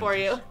recap for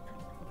you. apprentice.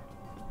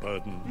 The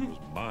burden was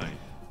mine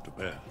to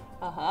bear.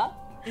 Uh-huh.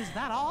 Is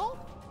that all?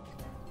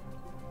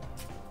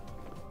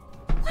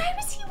 Why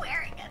was he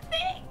wearing a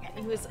thing?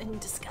 He was in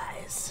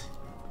disguise.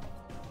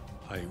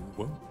 I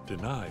won't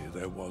deny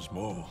there was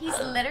more. He's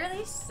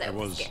literally so There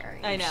was scary.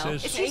 I know.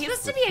 obsessed Is he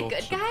supposed to with be a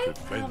good thoughts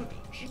of guy? revenge.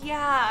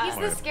 Yeah. He's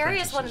My the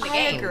scariest one in the I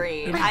apprentices game.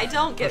 agree. stole I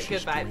don't get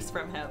good precious vibes to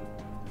from him.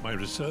 my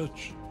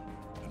research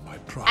and my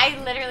pride.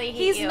 I literally hate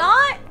He's you.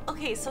 not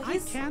okay. So I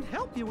he's. can't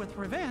help you with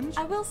revenge.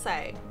 I will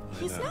say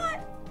he's know. not.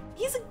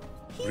 He's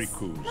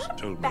Riku's not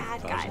a told me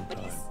bad guy, 1,000 but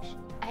he's times.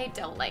 I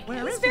don't like Where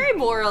him. he's is he? very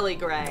morally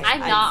gray.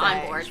 I'm I'd not say.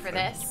 on board for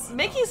this.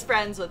 Mickey's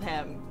friends with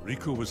him,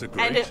 Riku was a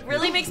great and it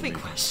really help makes to me me.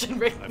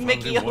 question I found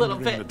Mickey him a little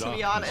wandering in bit, the to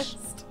be darkness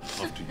honest.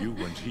 After you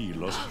and he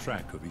lost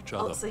track of each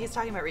other. Oh, so he's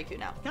talking about Riku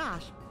now.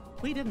 Gosh,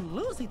 we didn't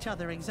lose each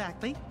other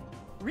exactly.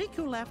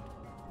 Riku left,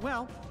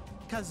 well,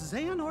 because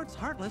Xehanort's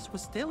Heartless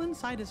was still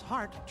inside his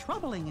heart,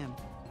 troubling him.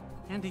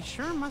 And he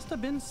sure must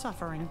have been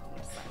suffering.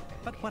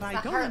 But what I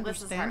The don't Heartless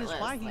is understand is why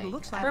heartless, he like-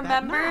 looks like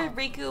Remember that now.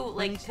 Riku, when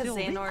like, he's because still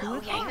Xehanort. Riku Oh,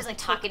 at Yeah, he was like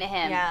talking to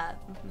him. Yeah.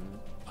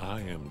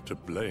 I am to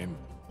blame.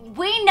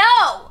 We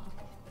know!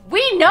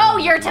 We know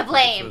you're to For the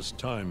blame! first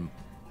time,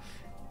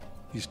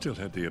 he still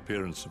had the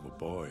appearance of a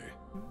boy.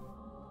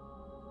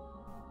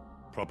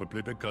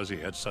 Probably because he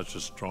had such a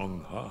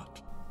strong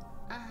heart.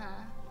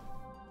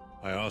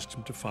 I asked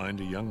him to find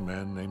a young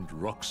man named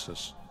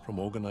Roxas from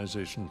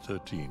Organization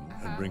 13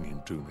 and bring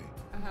him to me.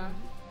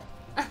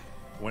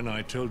 When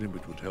I told him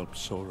it would help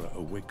Sora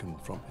awaken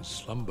from his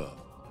slumber,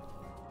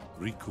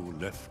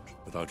 Riku left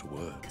without a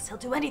word. Because he'll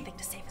do anything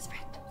to save his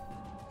friend.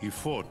 He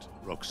fought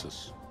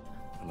Roxas,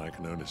 and I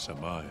can only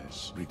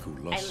surmise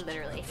Riku lost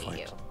literally that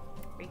hate fight.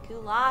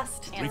 Riku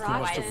lost. And Riku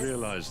must have Roxas.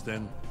 realized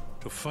then,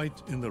 to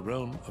fight in the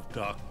realm of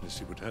darkness,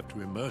 he would have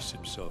to immerse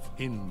himself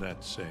in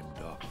that same I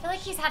darkness. feel like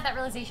he's had that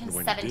realization And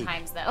when he 7 did-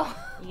 times though.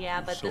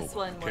 Yeah, but So this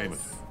one came was,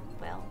 of it.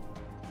 well,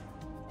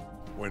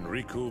 When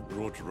Riku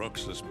brought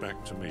Roxas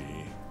back to me,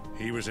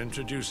 he was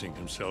introducing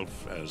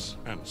himself as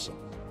Ansem.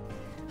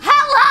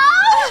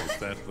 Hello? If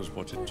that was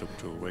what it took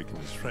to awaken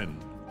his friend,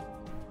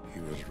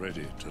 he was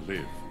ready to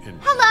live in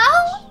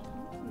Hello?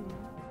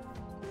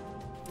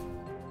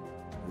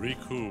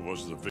 Riku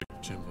was the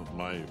victim of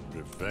my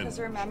revenge. because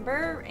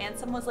remember,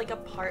 Ansem was like a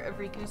part of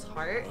Riku's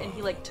heart, and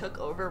he like took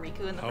over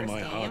Riku in the How first my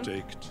game. heart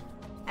ached.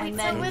 And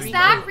So then was Riku,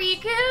 that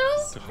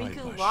Riku? To hide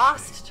Riku my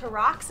lost to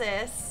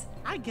Roxas.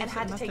 I guess and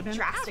had it to must take have been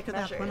drastic after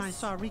that when I measures.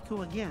 saw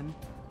Riku again.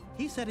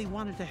 He said he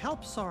wanted to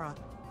help Sora,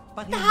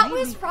 but he That made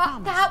was me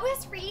promise. that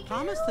was Riku?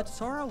 Promised that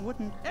Sora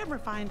wouldn't ever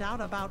find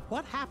out about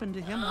what happened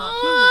to him while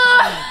he was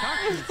out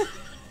in the darkness.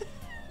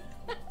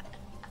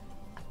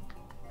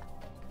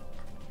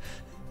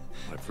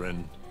 My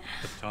friend,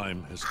 the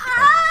time has This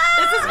come.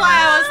 is why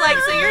I was like,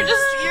 so you're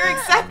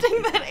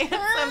accepting that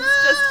Ansem's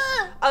just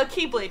a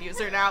Keyblade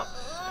user now.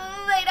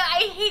 I know,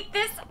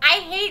 I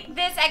hate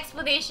this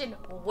explanation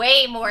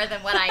way more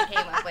than what I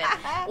came up with.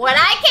 What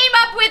I came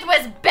up with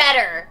was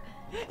better.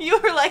 You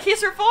were like,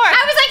 he's reformed.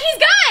 I was like, he's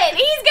good.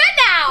 He's good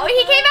now.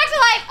 He came back to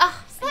life.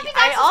 Oh, Slappy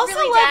I Dax is also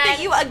really love dead. that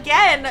you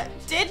again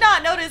did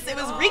not notice it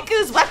was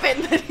Riku's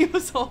weapon that he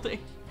was holding.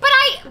 But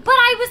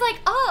I was like,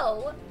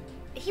 oh,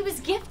 he was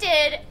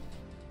gifted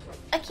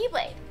a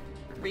Keyblade.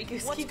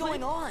 Riku's What's Keyblade?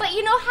 going on? But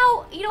you know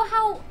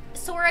how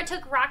Sora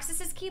took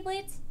Roxas's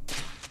Keyblades?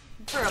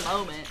 For a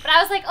moment. But I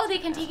was like, oh, they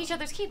can take each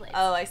other's Keyblades.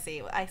 Oh, I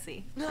see. I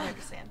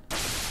understand.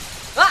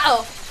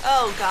 Uh-oh.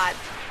 Oh, God.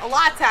 A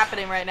lot's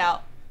happening right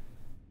now.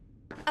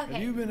 Okay.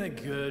 Have you been a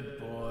good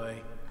boy?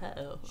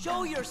 Uh-oh.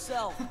 Show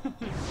yourself.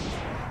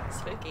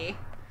 Spooky.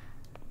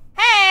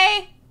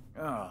 Hey!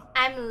 Oh,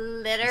 I'm Sounds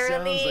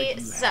literally like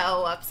you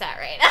so upset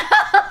right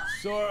now.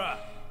 Sora,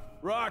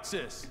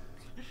 Roxas.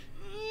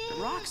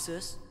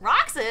 Roxas?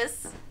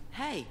 Roxas?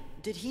 Hey,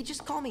 did he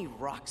just call me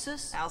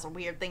Roxas? That was a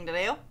weird thing to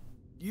do.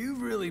 You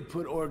really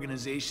put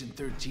Organization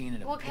 13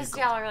 in a Well, because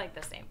pickle. y'all are like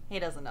the same. He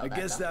doesn't know I that,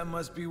 guess though. that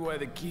must be why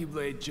the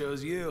Keyblade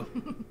chose you.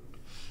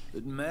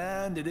 But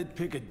man, did it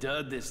pick a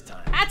dud this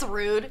time. That's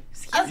rude.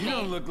 Excuse You me.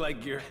 don't look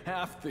like you're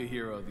half the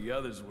hero the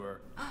others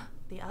were.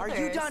 The Are others.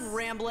 you done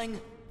rambling?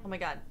 Oh my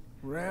god.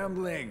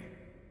 Rambling.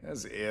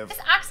 As if. Is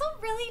Axel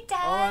really dead?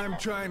 All I'm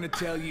trying to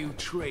tell you,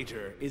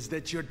 traitor, is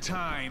that your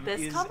time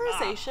This is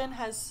conversation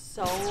has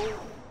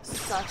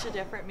such a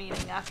different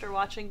meaning after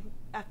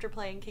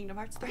playing Kingdom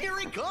Hearts 3. Here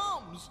he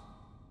comes!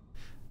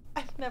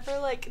 I've never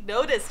like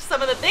noticed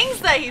some of the things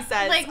that he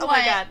says. Like oh what?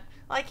 my god.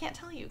 Well, I can't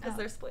tell you because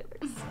they're spoilers.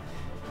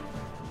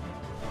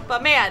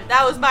 But man,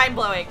 that was mind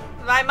blowing.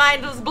 My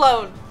mind was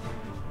blown.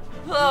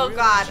 Oh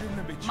god.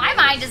 My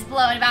mind is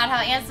blown about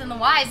how Ansem the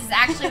Wise is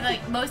actually the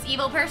most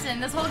evil person in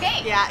this whole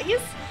game. Yeah, he's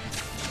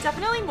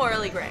definitely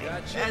morally gray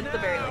at the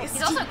very least.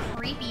 He's also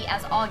creepy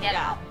as all get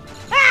out.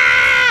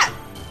 Ah!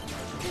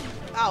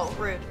 Oh,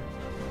 rude.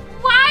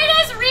 Why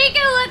does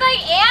Riku look like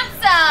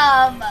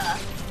Ansem?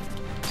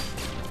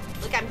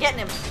 Look, I'm getting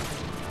him.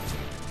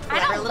 I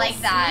don't like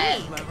that.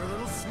 Clever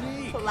little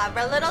sneak.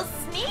 Clever little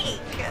sneak.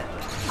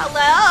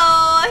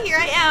 Hello, here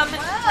I am.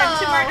 Time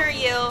to murder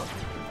you.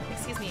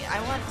 Excuse me, I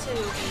want to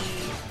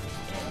be...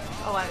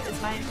 Oh,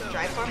 is my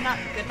drive form not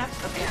good enough?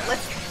 Okay,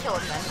 let's kill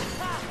him then.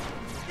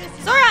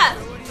 Sora!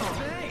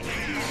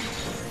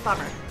 Oh.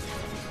 Bummer.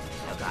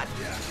 Oh god.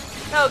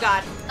 Oh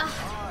god.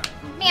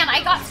 Man,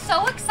 I got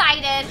so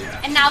excited,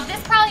 and now this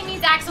probably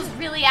means Axel's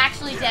really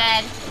actually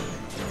dead.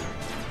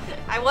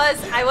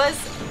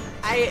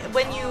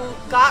 When you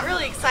got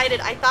really excited,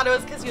 I thought it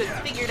was because you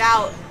had figured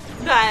out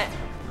that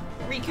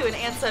Riku and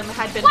Ansem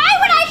had been. Why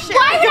would I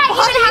sharing a even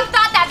body. have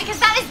thought that? Because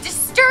that is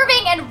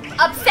disturbing and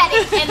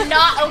upsetting and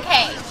not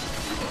okay.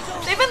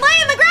 They've been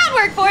laying the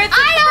groundwork for it.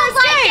 Since I the don't first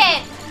like game.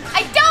 it.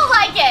 I don't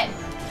like it.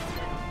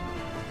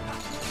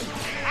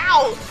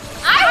 Ow!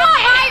 I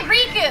want my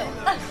Riku.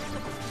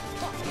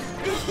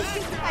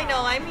 I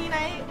know. I mean,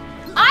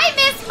 I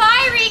miss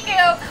my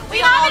Riku. We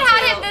haven't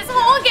had him this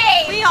whole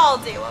game. we all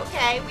do.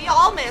 Okay, we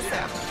all miss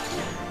him.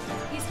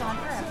 He's gone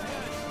forever.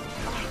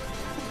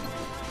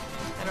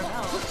 I don't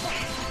know.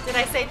 Did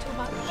I say too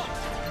much?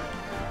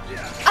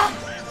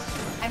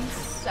 I'm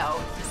so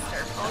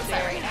disturbed. Oh dear.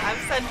 Sorry.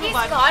 I've said too He's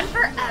much. gone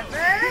forever.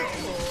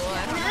 Oh,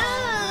 I don't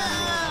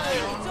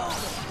know.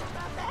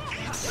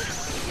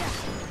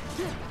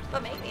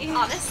 But maybe.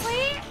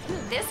 Honestly,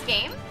 this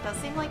game, Does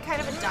seem like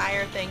kind of a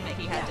dire thing that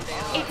he had to do.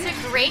 it's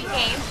a great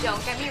game,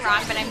 don't get me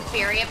wrong, but I'm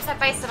very upset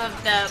by some of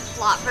the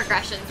plot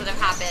progressions that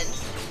have happened.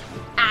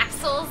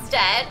 Axel's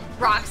dead,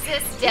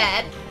 Roxas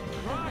dead,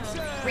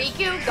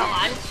 Riku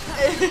gone.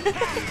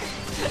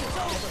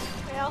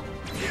 Well,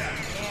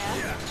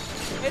 yeah.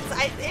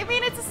 I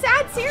mean, it's a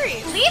sad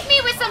series. Leave me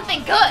with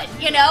something good,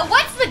 you know?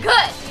 What's the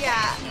good?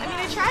 Yeah. I mean,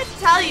 I tried to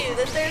tell you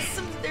that there's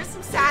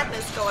some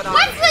sadness going on.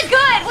 What's the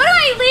good? What do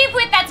I leave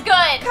with that's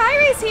good?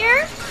 Kairi's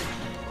here.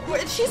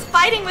 She's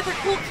fighting with her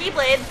cool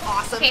Keyblade.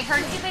 Awesome. Okay, her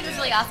Keyblade was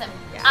really awesome.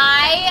 Yeah.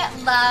 I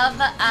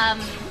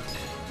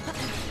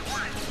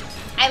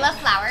love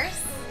flowers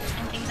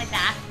and things like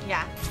that.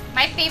 Yeah.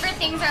 My favorite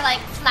things are like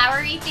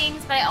flowery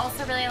things, but I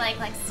also really like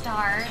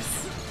stars.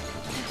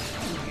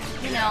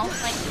 You know,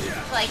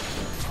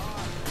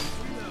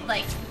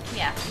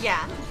 yeah.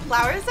 Yeah.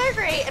 Flowers are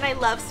great, and I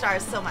love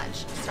stars so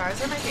much.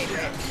 Stars are my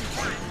favorite.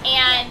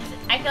 And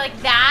I feel like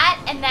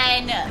that and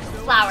then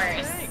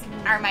flowers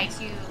are my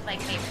two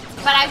favorites.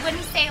 But I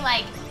wouldn't say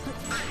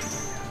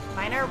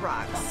Mine are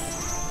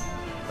rocks.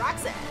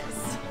 Roxas.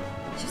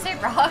 did you say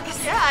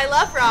rocks? Yeah, I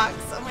love rocks.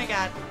 Oh my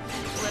god.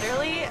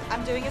 Literally,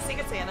 I'm doing a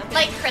Secret Santa thing.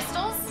 Like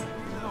crystals?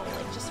 No,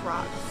 like just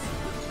rocks.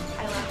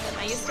 I love them.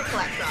 I used to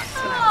collect rocks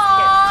when I Aww.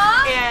 was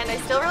a kid. And I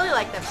still really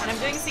like them. And I'm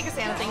doing a Secret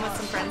Santa thing with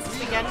some friends this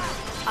weekend.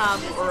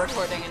 We're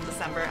recording in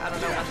December. I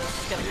don't know when this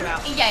is gonna come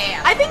out.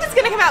 Yeah. I think it's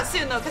gonna come out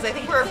soon though, because I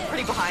think we're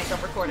pretty behind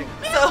on recording.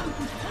 So,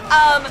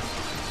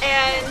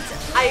 and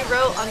I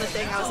wrote on the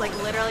thing, I was like,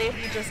 literally, if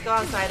you just go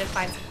outside and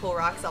find some cool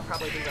rocks, I'll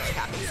probably be really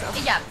happy. So,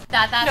 Yeah,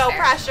 that's no fair.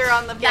 pressure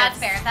on the kids. That's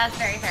fair. That's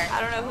very fair.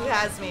 I don't know who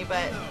has me,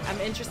 but I'm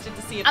interested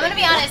to see if I'm they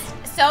gonna be do.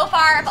 honest. So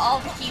far, of all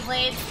the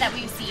Keyblades that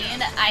we've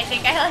seen, I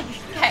think I like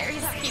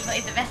Kairi's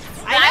Keyblade the best.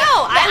 I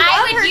know. That I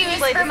love I her would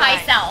use Keyblade for design.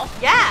 myself.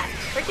 Yeah,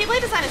 her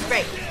Keyblade design is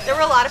great. There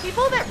were a lot of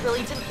people that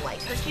really didn't like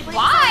her Keyblade design when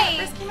Why?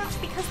 it first came out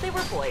because they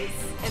were boys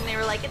and they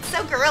were like, it's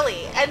so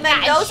girly. And then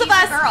Yeah, and those of she's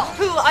us a girl.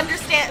 who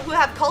understand, who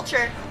have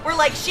culture, were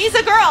like, she's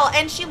a girl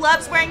and she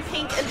loves wearing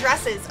pink and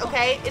dresses.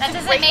 Okay, it's That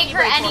a doesn't great make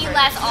her Keyblade any for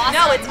less awesome.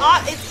 No, it's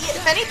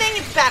if anything,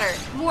 it's better.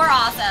 More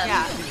awesome.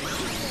 Yeah.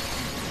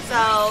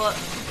 So,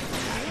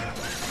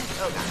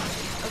 oh god.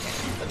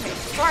 Okay.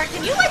 Sora,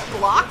 can you like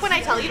block when I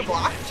tell you to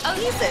block? Oh,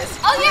 Jesus.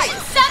 Oh, you Christ.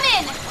 should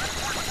summon.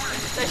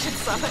 I should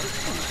summon.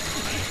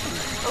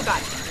 Oh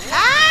god.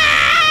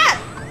 Ah!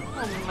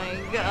 Oh my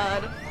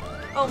god.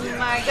 Oh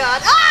my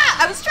god.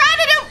 Ah! I was trying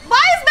to do.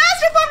 Why is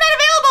Master Form not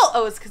available?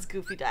 Oh, it's because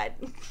Goofy died.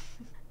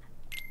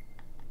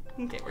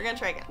 Okay, we're gonna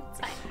try again. It's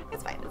fine.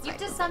 It's fine. It's You fine.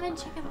 have to summon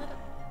Chicken Little.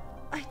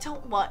 I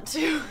don't want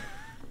to.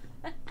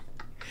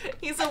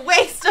 He's a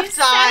waste of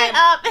Set time. it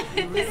up.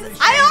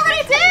 I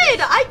already did.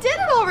 I did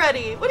it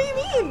already. What do you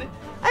mean?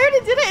 I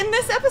already did it in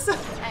this episode.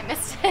 I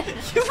missed it.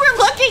 You were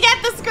looking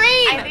at the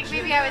screen! I think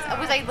maybe I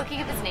was I looking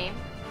at his name?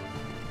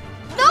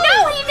 No,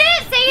 he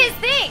didn't say his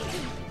thing!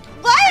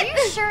 What? Are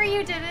you sure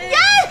you did it?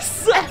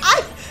 Yes!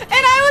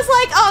 And I was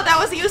like, oh, that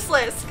was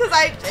useless, because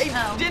I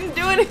Oh. didn't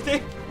do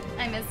anything.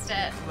 I missed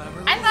it.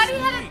 I thought he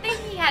had a thing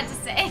he had to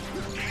say.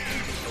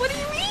 What do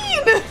you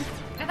mean?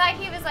 I thought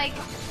he was like,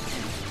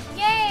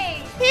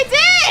 yay! He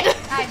did!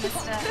 I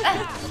missed it.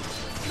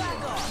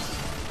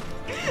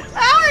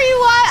 How are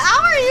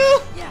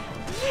you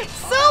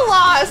so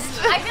lost?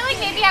 I feel like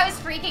maybe I was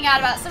freaking out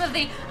about some of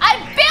the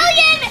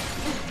billion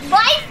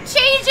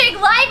life-changing,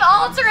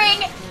 life-altering.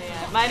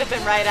 Yeah, it might have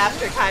been right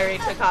after Kairi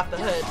took off the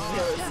hood and he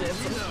was in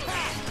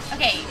some...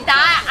 Okay,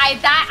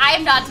 I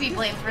am not to be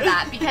blamed for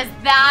that because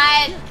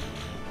that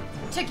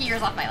took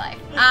years off my life.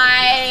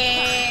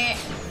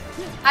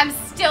 I'm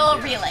still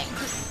reeling.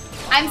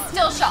 I'm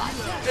still shocked.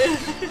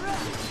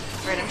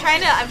 Right,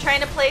 I'm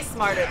trying to play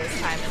smarter this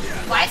time.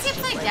 Why is he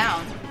upside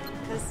down?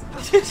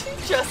 Did you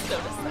just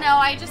notice that? No,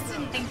 I just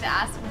didn't think to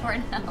ask for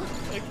it now.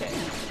 Okay.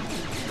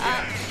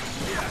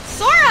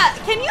 Sora,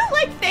 can you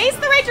like face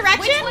the right direction?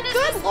 Which one is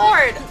Good this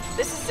lord.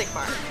 This is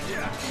Sigmar.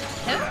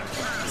 Who?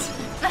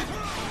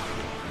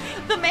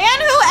 The man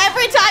who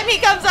every time he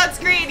comes on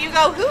screen, you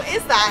go, who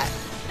is that?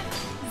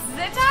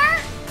 Zitar?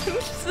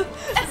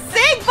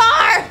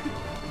 Sigmar!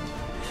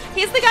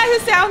 He's the guy who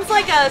sounds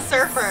like a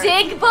surfer.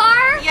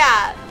 Zigbar?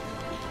 Yeah.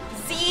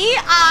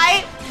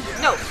 Xigbar.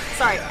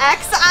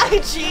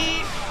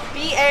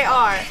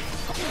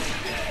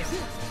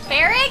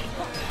 Barrig?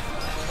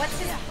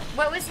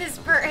 What was his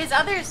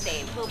other's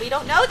name? Well, we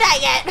don't know that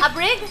yet. A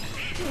brig?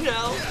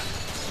 No.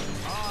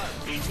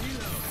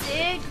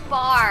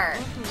 Sigbar.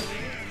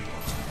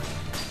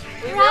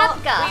 We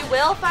Radka.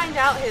 will find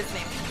out his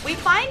name. We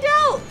find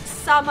out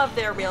some of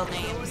their real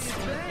names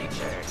in the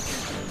future,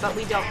 but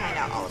we don't find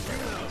out all of their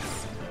real names.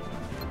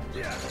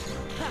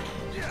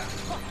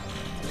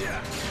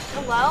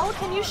 Hello?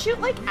 Can you shoot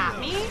like at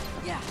me?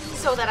 Yeah.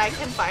 So that I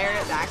can fire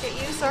it back at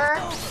you, sir?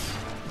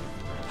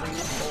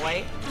 Please,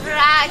 boy.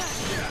 Rag.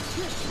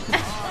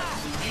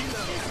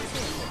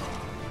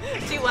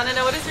 Do you want to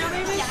know what his real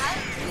name is?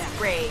 Yeah.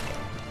 Braig.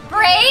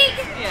 Braig?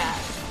 Yeah.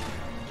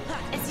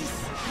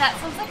 That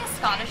sounds like a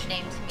Scottish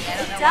name to me. I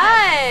don't know. It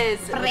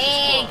does.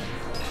 Braig.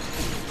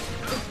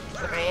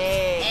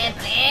 Braig.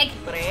 Braig.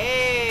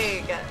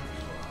 Braig.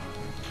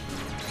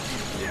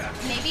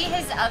 Maybe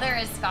his other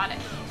is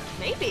Scottish.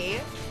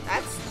 Maybe.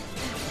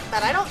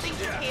 But I don't think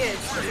he is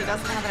because he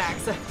doesn't have an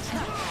accent.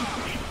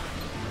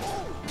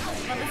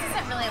 Well, this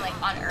isn't really like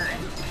on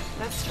Earth.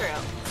 That's true.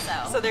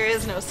 So So there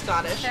is no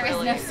Scottish, there is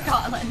really. no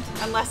Scotland.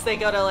 Unless they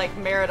go to like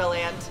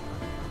Meridaland.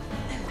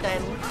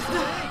 Then.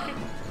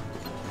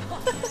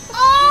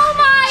 Oh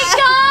my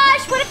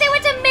gosh! What if they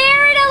went to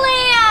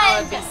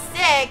That would Meridaland? be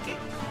sick.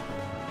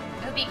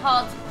 It would be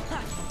called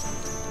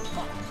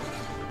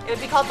It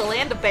would be called the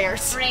Land of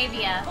Bears.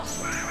 Bravia.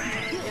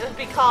 It would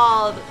be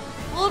called.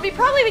 Well, it would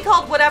probably be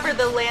called whatever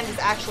the land is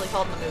actually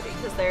called in the movie,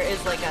 because there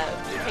is like a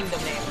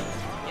kingdom name,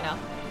 you know.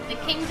 The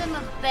Kingdom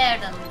of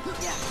Beardom.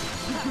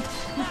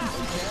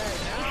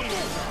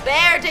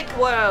 Beardick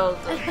World.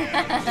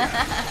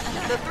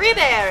 The Three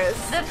Bears.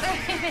 The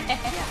three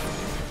bears.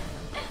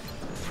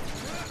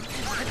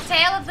 The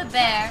Tale of the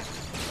Bear.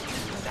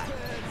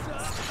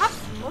 Stop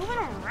moving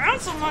around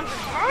so much.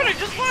 I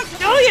just want to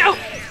kill you.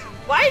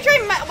 Why are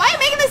you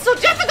making this so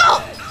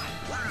difficult?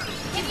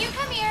 Can you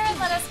come here and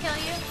let us kill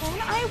you?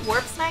 Can I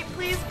warp snipe,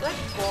 please? Good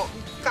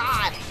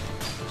God.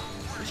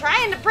 I'm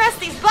trying to press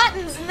these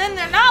buttons and then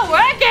they're not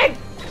working.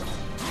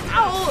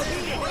 Ow.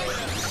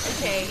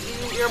 Okay,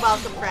 you're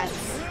welcome, friends.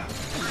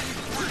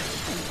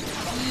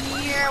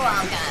 You're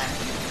welcome.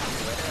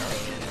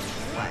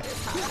 What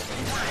is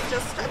happening?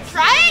 I'm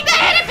trying to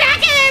hit it back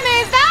at him and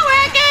it's not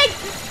working.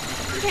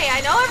 Okay, I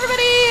know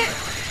everybody.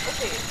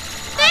 Okay.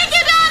 Thank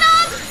you,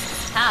 Donald.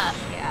 Tough.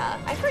 Yeah,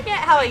 I forget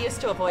how I used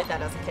to avoid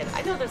that as a kid.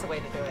 I know there's a way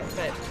to do it,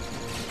 but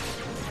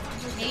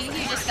Maybe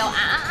you just go,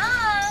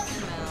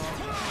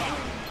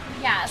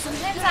 Yeah,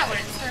 sometimes that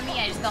works for me.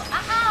 I just go,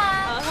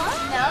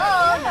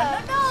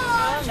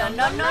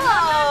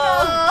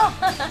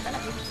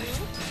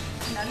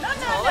 No,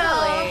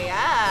 totally,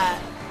 yeah.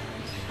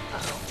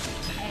 Uh-oh.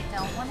 I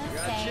don't want to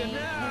say his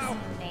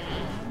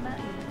name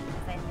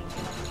because I think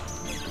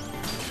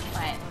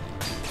but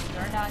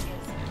your dog is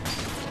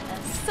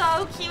So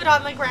cute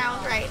on the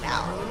ground right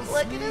now.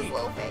 Look at his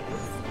little face.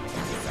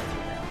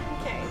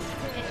 Okay.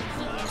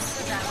 he is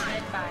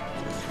surrounded by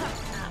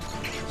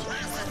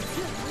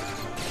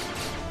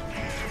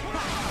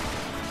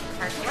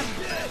cardboard.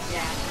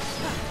 Yeah.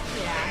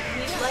 Yeah.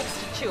 He likes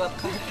to chew up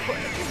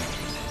cardboard.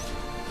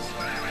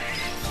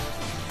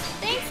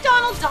 Thanks,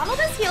 Donald. Donald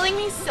is healing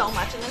me so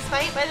much in this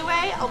fight, by the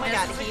way. Oh my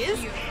god, he is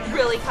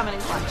really coming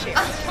in clutch here.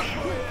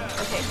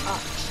 Okay.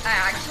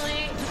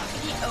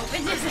 He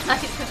opened his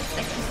eyes for the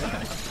second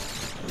time.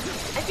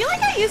 I feel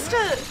like I used to...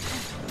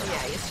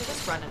 Yeah, I used to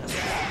just run in a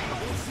circle.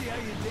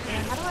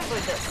 Man, how do I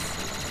avoid this?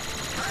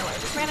 Oh, I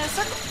just ran in a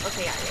circle.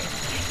 Okay, yeah. Okay.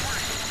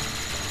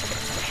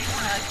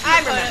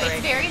 I'm remembering.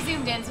 It's very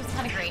zoomed in, so it's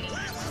kind of grainy.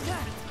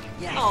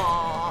 Yeah.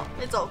 Aw,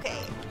 it's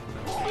okay.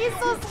 He's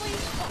so sweet.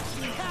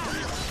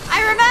 I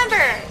remember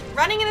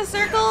running in a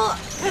circle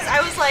because I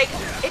was like,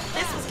 if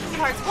this was Kingdom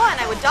Hearts 1,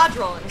 I would dodge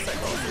roll in a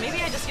circle. So maybe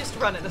I just used to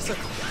run in a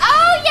circle.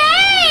 Oh,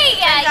 yay!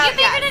 You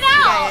figured it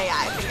out. Yeah,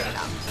 I figured it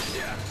out.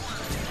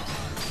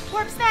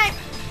 Warp snipe.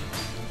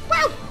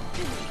 Wow.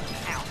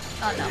 Ow.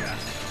 Oh, no.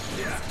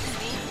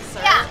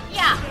 Sir.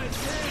 Yeah.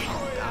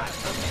 Oh, God.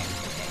 Okay.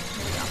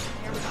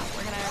 Here we go.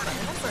 We're going to run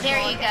in a circle. There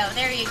you go.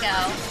 There you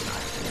go.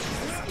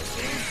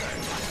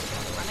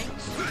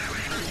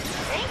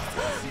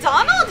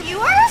 Donald, you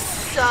are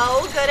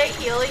so good at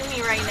healing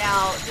me right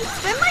now.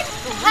 It's been like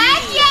 3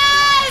 Heck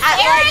yes! at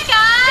Erica!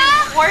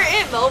 like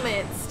important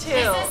moments too.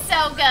 This is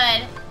so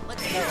good.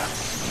 Let's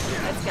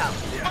go.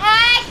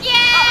 Heck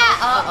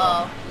yeah!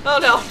 Uh-oh. Oh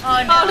no.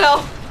 Oh, no. Oh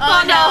no. Oh,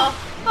 Oh no. no.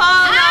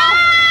 Oh no.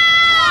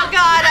 Oh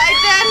God, I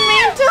didn't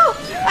mean to.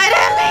 I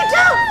didn't mean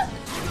to.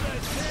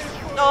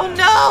 Oh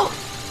no.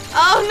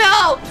 Oh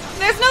no.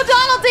 There's no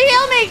Donald to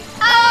heal me.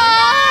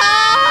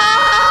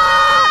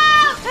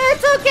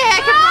 It's okay.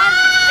 I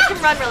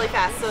can run really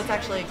fast, so it's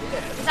actually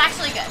good. It's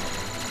actually good.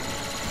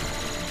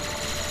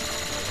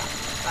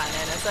 Run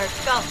in a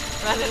circle.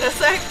 Run in a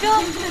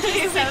circle.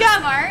 Here we So go.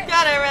 smart.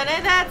 Gotta run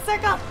in that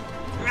circle.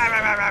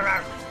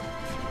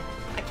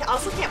 I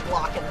also can't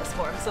block in this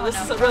form, so this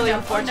is really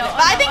unfortunate.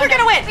 But I think we're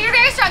gonna win. But you're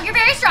very strong. You're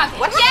very strong.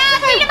 What Yeah,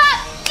 happens if beat him up.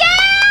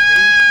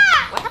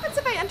 Yeah! What happens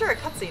if I enter a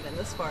cutscene in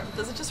this form?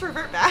 Does it just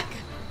revert back?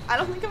 I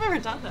don't think I've ever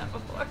done that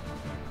before.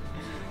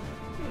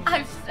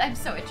 I'm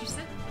so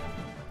interested.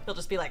 He'll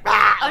just be like,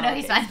 "Rah!" Oh, no,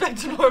 he's fine. Back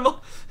to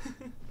normal.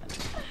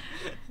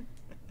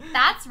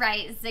 That's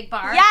right,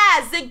 Zigbar.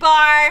 Yeah,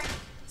 Zigbar.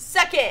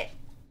 Suck it.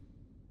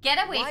 Get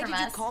away Why from did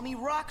us. you call me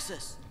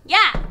Roxas?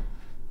 Yeah.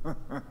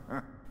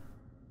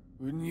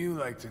 Wouldn't you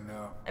like to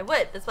know? I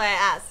would. That's why I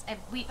asked.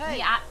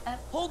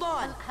 Hold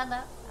on. Hello.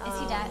 Is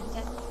he dead?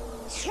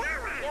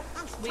 Yep,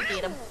 we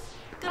beat him.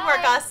 Good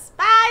work, us.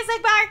 Bye,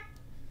 Zigbar.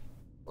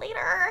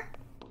 Later.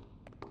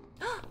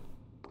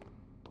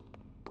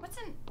 What's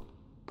in?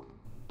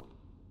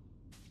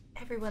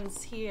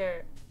 Everyone's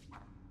here.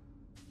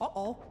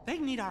 Uh-oh, they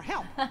need our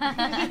help.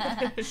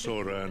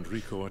 Sora and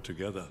Rico are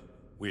together.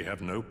 We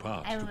have no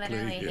part I to play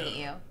literally here. hate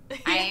you.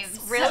 I'm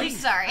really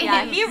so sorry.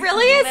 Yeah, he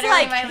really is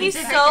Literally my like, he's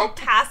least so favorite.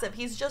 passive.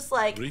 He's just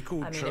like, Rico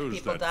I mean, if chose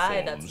people that die,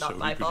 form that's so not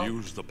my he could fault.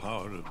 use the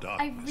power of I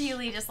darkness.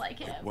 really dislike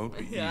him. It won't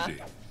be Yeah.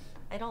 easy.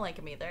 I don't like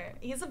him either.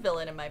 He's a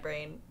villain in my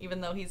brain, even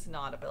though he's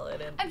not a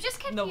villain in I'm just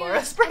confused.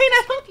 Nomora's brain. I'm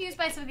just confused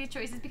by some of these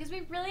choices because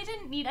we really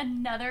didn't need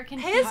another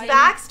confusing. His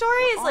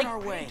backstory is We're on like our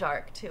pretty way.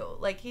 dark too.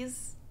 Like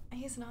he's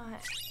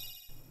not.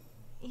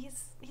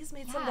 He's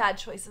made some Yeah. bad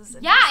choices.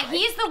 In Yeah, his life.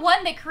 he's the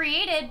one that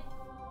created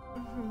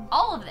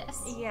all of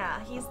this. Yeah,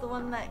 he's the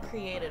one that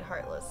created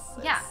Heartless.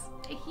 Yeah,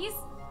 he's.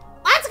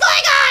 What's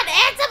going on?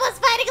 Ansem was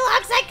fighting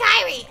alongside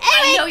Kairi.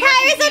 I know Anyway, you're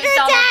Kairi's confused, under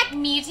Donald. attack.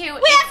 Me too.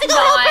 We have to go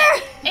help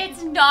her.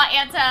 It's not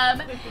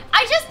Ansem.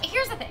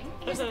 Here's the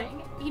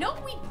thing. You know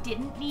what we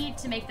didn't need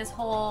to make this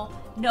whole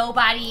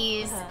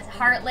nobody's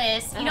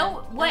heartless. You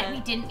know what we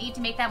didn't need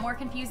to make that more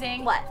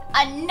confusing? What?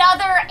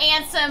 Another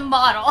Ansem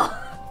model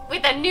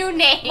with a new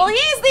name. Well,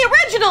 he's the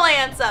original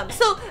Ansem.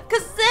 So,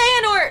 because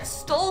Xehanort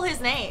stole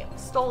his name,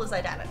 stole his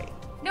identity.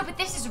 No, but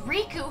this is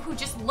Riku who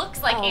just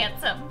looks like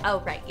Ansem. Oh,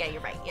 right. Yeah,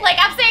 you're right. Yeah. Like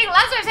that's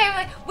what I'm saying.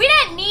 Like we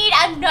didn't need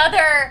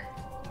another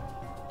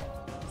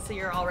So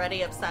you're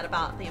already upset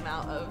about the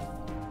amount of.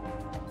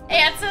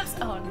 Ansems.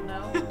 Oh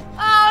no.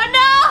 Oh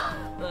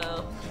no.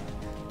 Well,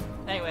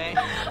 anyway,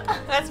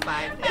 that's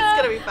fine. It's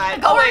gonna be fine.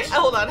 Gosh. Oh wait,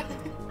 hold on.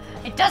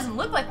 It doesn't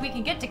look like we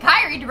can get to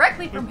Kairi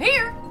directly from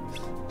here.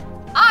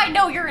 I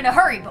know you're in a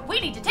hurry, but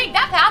we need to take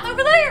that path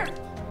over there.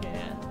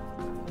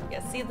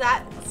 Yeah.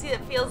 See,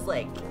 it feels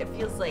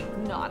like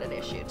not an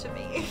issue to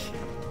me.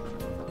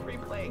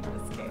 Replaying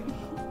this game.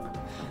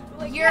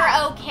 Like, You're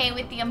yeah. okay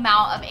with the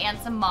amount of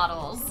Ansem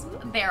models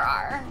there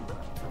are.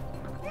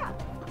 Yeah.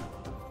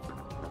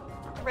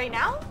 Right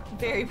now,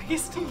 very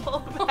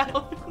reasonable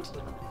amount.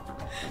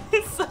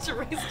 It's such a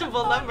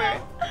reasonable number.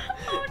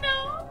 Oh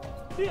no.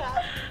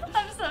 Yeah.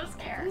 I'm so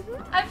scared.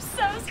 I'm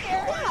so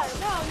scared.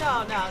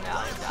 Yeah,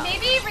 no.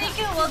 Maybe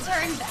Riku will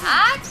turn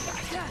back.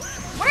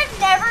 We're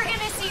never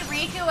gonna see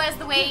Riku as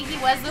the way he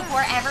was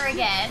before ever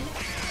again.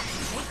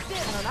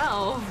 I don't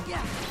know.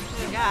 Yeah.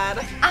 Oh God.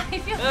 I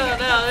feel Oh very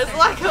no, there's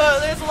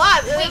a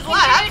lot Wait,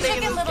 happening can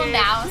in you do this Chicken Little game.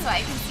 now so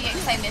I can see it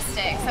because I missed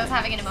it because I was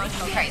having an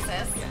emotional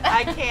crisis.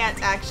 I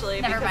can't actually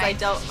Never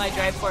because mind. my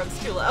drive form's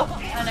too low.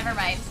 Oh, never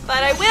mind.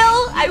 But I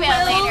will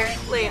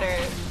Later.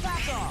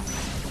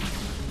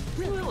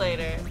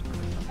 Later.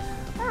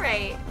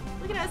 Alright.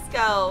 Look at us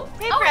go.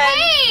 Hey Oh, friend.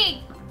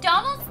 hey!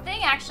 Donald's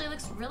thing actually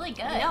looks really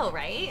good. I know,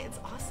 right? It's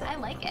awesome. I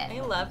like it. I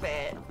love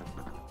it.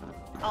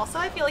 Also,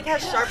 I feel like it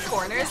has sharp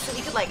corners, so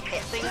he could like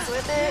hit things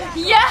with it.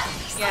 Yeah.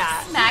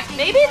 Yeah. Smacking.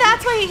 Maybe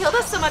that's why he healed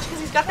us so much because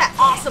he's got that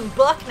awesome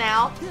book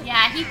now. Yeah.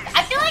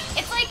 I feel like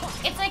it's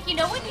like you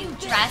know when you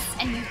dress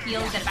and you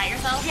feel good about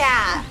yourself.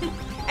 Yeah.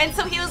 And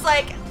so he was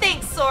like,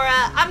 "Thanks, Sora.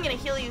 I'm gonna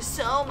heal you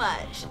so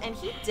much," and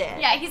he did.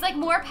 Yeah. He's like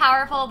more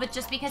powerful, but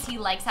just because he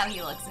likes how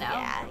he looks now.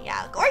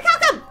 Yeah.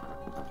 Orichalcum!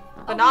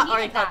 But Oh, not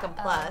we needed Orichalcum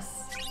that. Plus.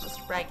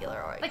 Just regular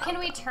Orichalcum. But can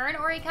we turn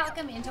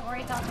Orichalcum into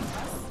Orichalcum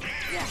Plus?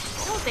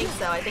 I don't think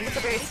so. I think it's a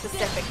very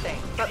specific thing.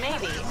 But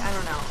maybe. I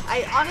don't know.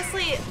 I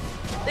honestly,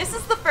 this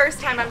is the first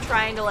time I'm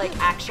trying to like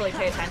actually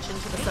pay attention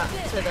to the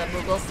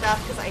Moogle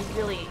stuff because I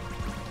really,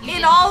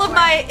 in all of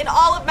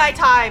my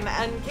time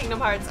in Kingdom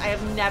Hearts, I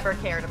have never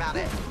cared about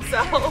it. So.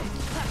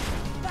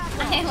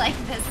 I like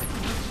this.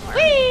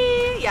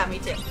 Whee! Yeah, me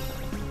too.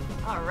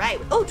 All right.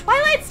 Oh,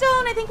 Twilight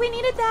Stone. I think we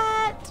needed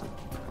that.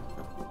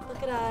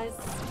 Look at us.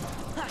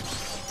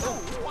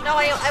 Oh, no,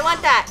 I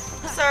want that,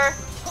 sir.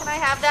 Can I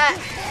have that?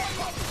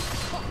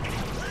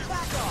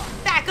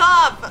 Back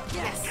off!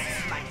 Yes,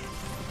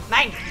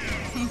 mine.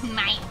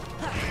 Mine.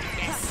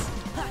 Yes.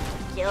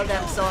 Kill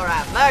them,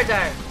 Sora.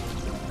 Murder.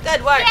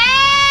 Good work.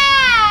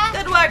 Yeah!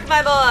 Good work,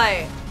 my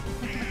boy.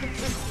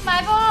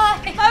 My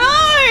boy! My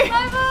boy!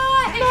 My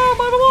boy! No,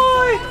 my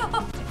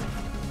boy!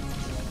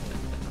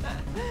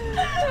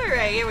 All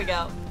right, here we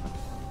go.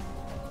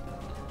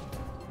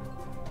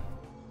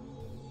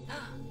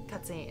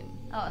 Cutscene.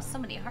 Oh, so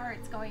many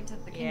hearts going to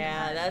the Kingdom Yeah,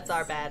 Hearts. that's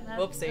our bad.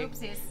 Whoopsie.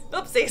 Oopsies.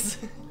 Oopsies.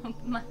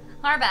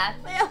 Our bad.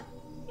 Well,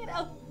 you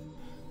know.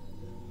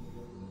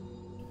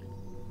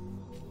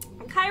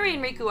 Kairi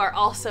and Riku are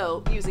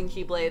also using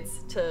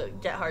Keyblades to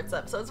get hearts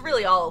up, so it's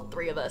really all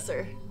three of us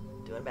are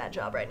doing a bad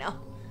job right now.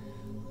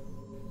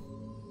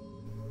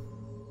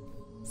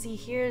 See,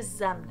 here's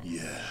Zemnis.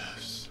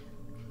 Yes.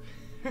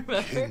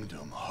 Remember?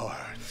 Kingdom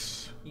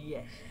Hearts.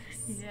 Yes.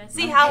 Yes.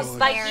 See how Enjoy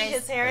spiky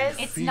his hair is?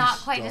 It's not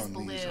Feast quite as on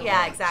blue. these Yeah,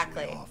 hearts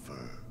exactly. we offer.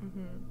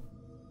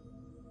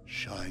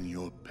 Shine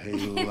your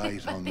pale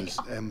light on this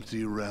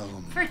empty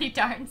realm. Pretty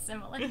darn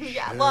similar.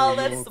 Yeah, well,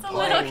 that's the It's a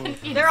little point.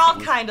 confusing. They're all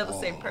kind of the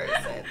same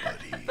person,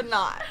 Buddy. but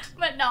not.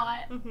 But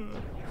not.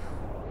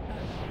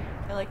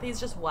 I like he's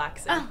just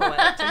waxing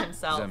poetic to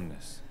himself.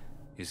 Zemnis,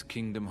 is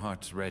Kingdom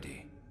Hearts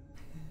ready?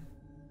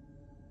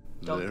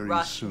 Don't Very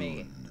rush soon.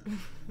 me.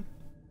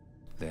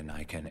 Then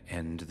I can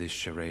end this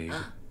charade.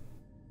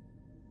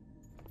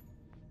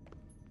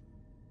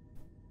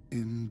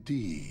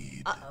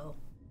 Indeed. Uh-oh.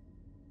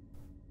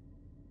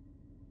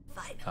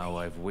 Finally. How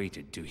I've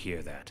waited to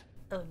hear that.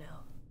 Oh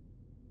no.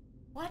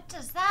 What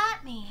does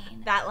that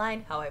mean? That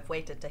line, how I've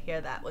waited to hear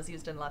that, was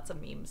used in lots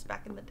of memes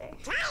back in the day.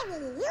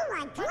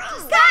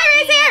 Kairi's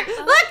Kairi's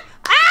here! Look!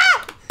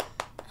 Ah!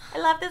 I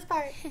love this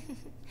part.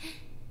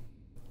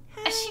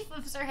 As she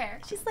flips her hair.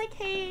 She's like,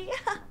 hey.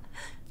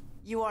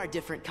 You are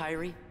different,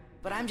 Kairi,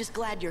 but I'm just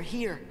glad you're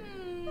here.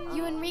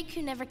 You and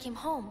Riku never came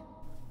home,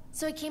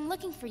 so I came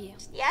looking for you.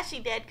 Yeah, she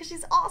did, because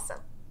she's awesome.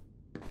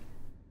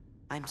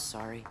 I'm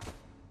sorry.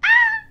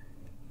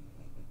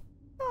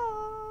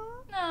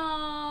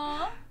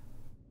 Aww.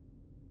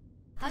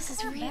 This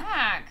is real.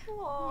 Back.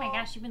 Oh my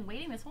gosh, you've been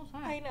waiting this whole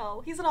time. I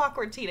know. He's an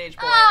awkward teenage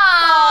boy. Aww.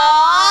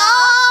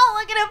 Oh,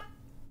 look at him.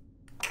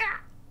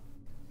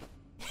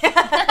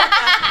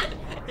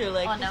 You're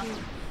like, Oh no.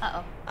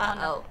 Uh-oh.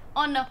 uh-oh.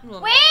 Oh no.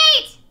 Oh.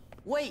 Wait!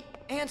 Wait,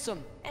 Ansem.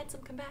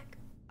 Ansem, come back.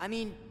 I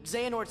mean,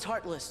 Xehanort's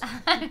heartless.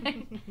 I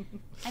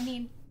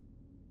mean,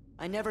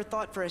 I never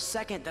thought for a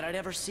second that I'd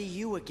ever see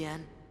you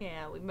again.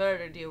 Yeah, we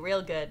murdered you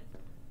real good.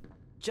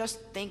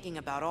 Just thinking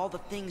about all the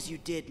things you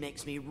did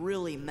makes me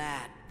really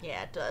mad.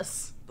 Yeah, it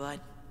does. But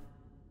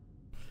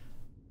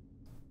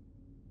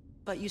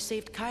you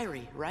saved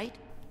Kairi, right?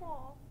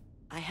 Aww.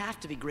 I have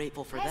to be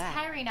grateful for why is that.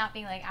 Kairi not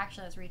being like,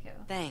 actually, that's Riku?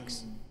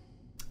 Thanks.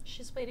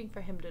 She's waiting for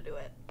him to do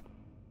it.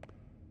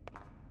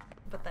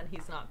 But then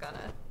he's not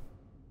gonna.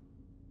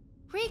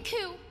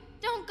 Riku,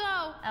 don't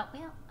go. Oh,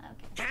 well,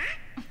 okay.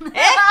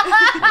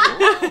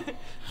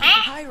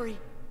 Kairi,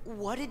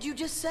 what did you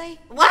just say?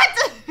 What?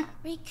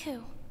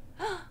 Riku.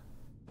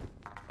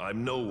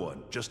 I'm no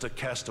one, just a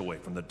castaway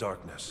from the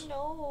darkness.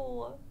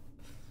 No.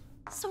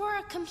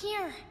 Sora, come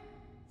here.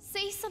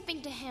 Say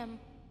something to him.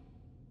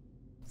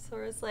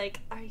 Sora's like,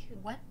 are you...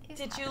 What is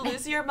Did you happening?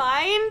 lose your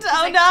mind? He's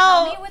Oh like, no.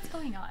 Tell me what's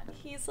going on.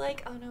 He's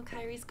like, oh no,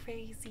 Kairi's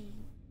crazy.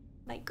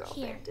 My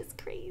girlfriend is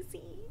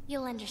crazy.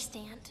 You'll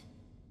understand.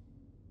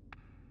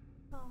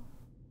 Oh.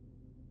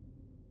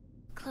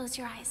 Close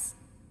your eyes.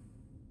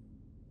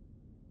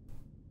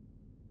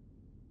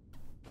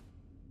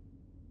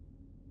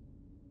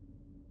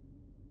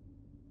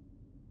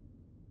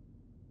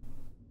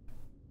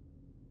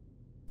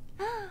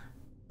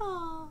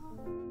 Aw.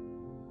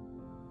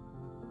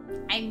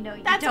 I know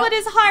you That's don't. what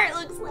his heart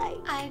looks like.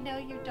 I know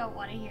you don't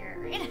want to hear it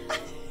right now.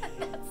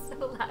 That's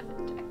so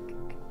lavender.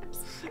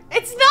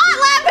 It's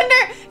not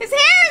lavender! His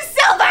hair is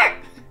silver!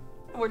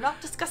 We're not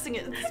discussing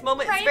it in this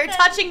moment. It's a very then.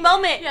 touching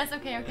moment. Yes,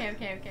 okay.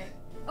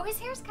 Oh, his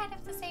hair's kind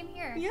of the same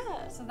here.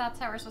 Yeah. So that's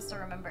how we're supposed to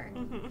remember.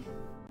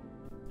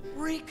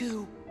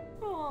 Riku.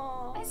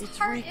 Aww. His It's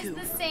heart Riku. is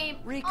the same.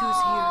 Riku's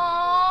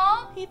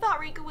Aww. He thought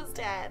Riku was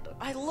dead.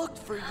 I looked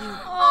for you.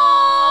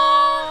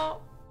 Aww.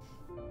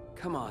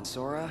 Come on,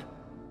 Sora.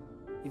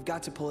 You've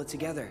got to pull it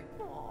together.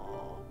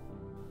 Aww.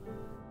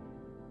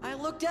 I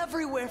looked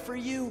everywhere for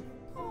you.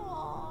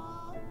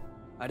 Aww.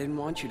 I didn't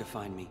want you to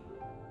find me.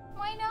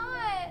 Why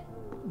not?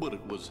 But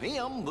it was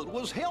him that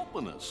was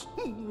helping us,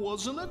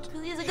 wasn't it?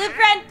 Because he's a good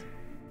friend.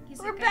 He's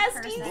a We're good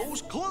besties. person.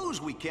 Those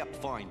clothes we kept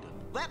finding.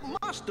 That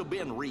must have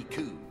been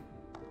Riku.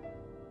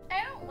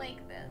 I don't like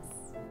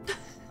this.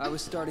 I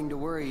was starting to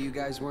worry you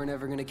guys weren't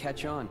ever gonna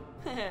catch on.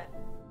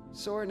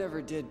 Sora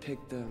never did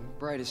pick the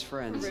brightest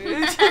friends.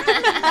 Rude.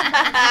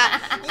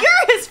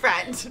 You're his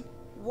friend.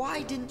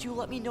 Why didn't you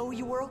let me know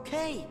you were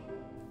okay?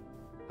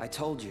 I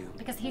told you.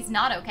 Because he's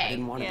not okay. I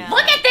didn't want to be.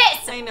 Look at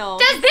this! I know.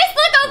 Does this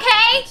look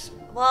okay?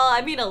 Well,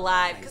 I mean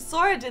alive, because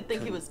Sora did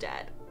think he was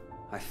dead.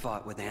 I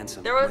fought with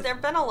Ansem.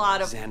 There've been a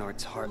lot of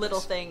Xehanort's Heartless. little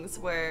things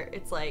where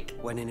it's like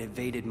When it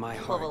invaded my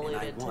people heart and I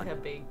alluded to won. him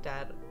being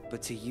dead.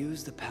 But to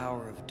use the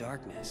power of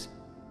darkness,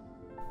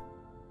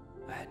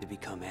 I had to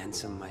become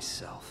Ansem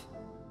myself.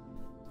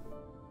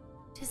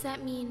 Does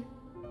that mean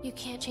you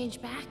can't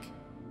change back?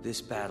 This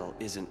battle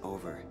isn't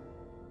over.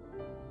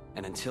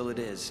 And until it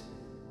is,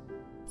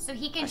 So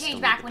he can I still change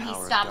need back the when he power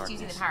of stops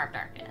using the darkness. power of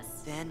darkness.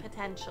 Then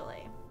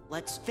Potentially.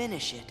 let's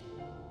finish it.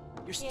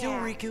 You're still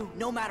Yeah. Riku,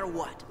 no matter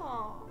what.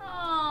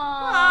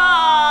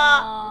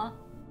 Aww.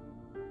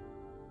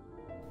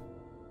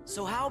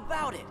 So how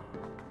about it?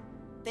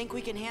 Think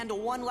we can handle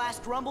one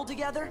last rumble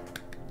together?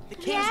 The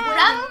king's winning.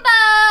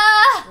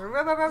 Rumba!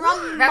 Rumble.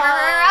 Rumba!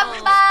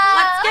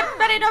 Let's get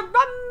ready to rumble.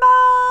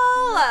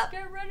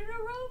 Get ready to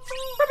rumble.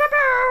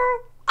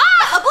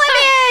 Ah,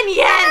 Oblivion!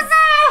 Yes!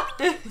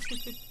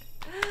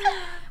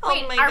 Oh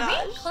Wait, my are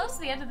gosh. we close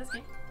to the end of this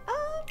game?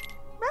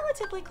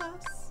 Relatively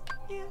close.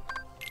 Yeah.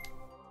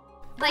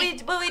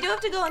 Like, But we do have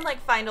to go and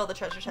like find all the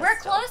treasure chests. we're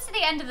still. close to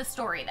the end of the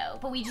story though,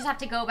 but we just have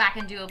to go back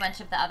and do a bunch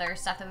of the other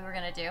stuff that we were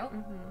gonna do.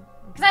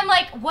 Because I'm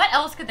like, what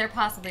else could there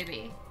possibly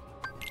be?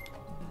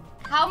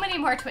 How many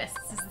more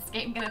twists is this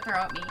game gonna throw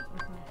at me?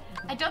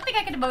 I don't think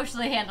I can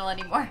emotionally handle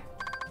anymore.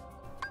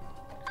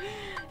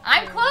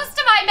 I'm close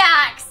to my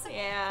max!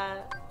 Yeah.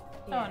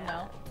 Oh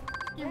no.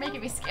 You're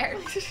making me scared.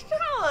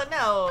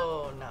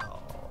 No,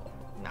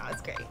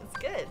 it's great. It's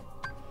good.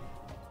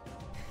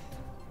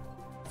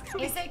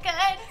 Is it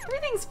good?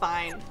 Everything's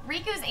fine.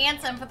 Riku's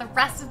Ansem for the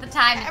rest of the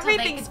time until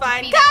Everything's they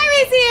fine. defeat him.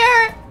 Kairi's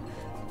here!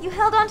 You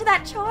held on to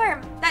that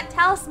charm. That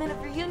talisman of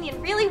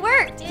reunion really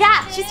worked.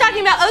 Yeah, she's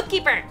talking about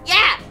Oathkeeper.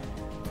 Yeah!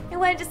 I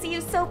wanted to see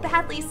you so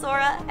badly,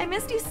 Sora. I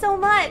missed you so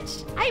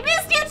much. I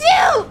missed you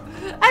too!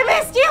 I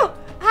missed you!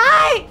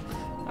 Hi!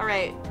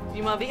 Alright,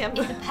 you wanna be him?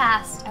 In the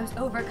past, I was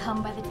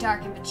overcome by the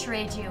dark and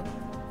betrayed you.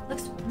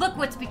 Look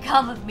what's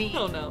become of me.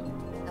 Oh no.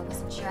 I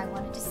wasn't sure I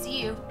wanted to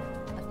see you,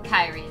 but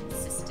Kairi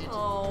insisted.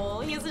 Oh,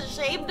 he's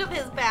ashamed of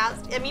his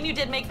past. I mean, you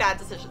did make bad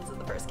decisions in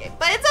the first game,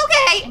 but it's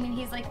okay! I mean,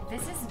 he's like,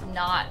 this is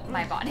not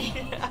my body.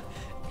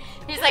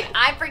 He's like,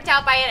 I'm freaked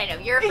out by it. I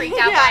know you're freaked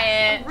out by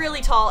it. I'm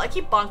really tall. I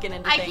keep bonking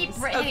into I things.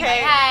 keep hitting okay? my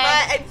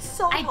head. But it's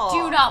so I tall.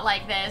 do not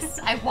like this.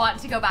 I want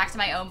to go back to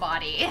my own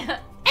body.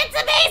 It's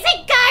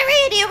amazing,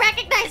 Kairi! You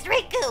recognized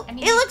Riku. I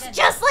mean, he looks did.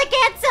 just like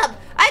Ansem.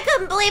 I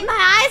couldn't believe my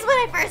eyes when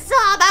I first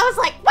saw him. I was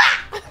like,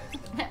 wah!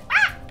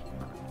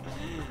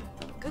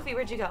 Goofy,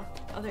 where'd you go?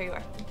 Oh, there you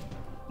are.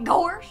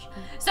 Gorsh.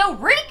 So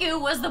Riku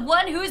was the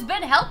one who's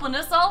been helping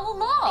us all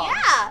along.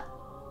 Yeah.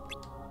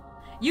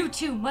 You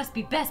two must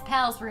be best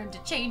pals for him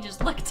to change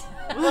his look.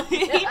 He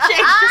changed his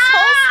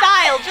whole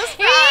style just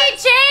for He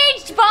us.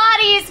 changed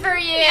bodies for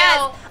you.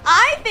 Yes,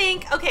 I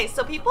think, okay,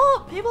 so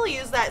people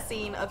use that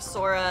scene of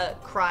Sora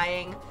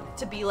crying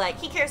to be like,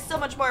 he cares so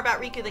much more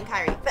about Riku than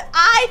Kairi. But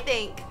I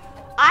think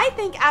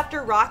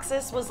after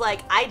Roxas was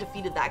like, I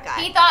defeated that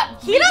guy. He thought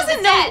he Riku doesn't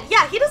was know. dead.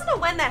 Yeah, he doesn't know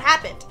when that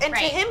happened. And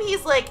Right. to him,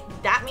 he's like,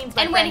 that means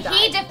my And when friend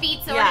he died.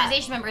 defeats the Yeah.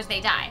 organization members, they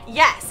die.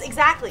 Yes,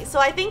 exactly. So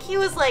I think he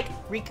was like,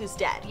 Riku's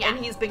dead. Yeah.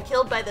 And he's been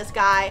killed by this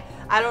guy.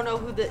 I don't know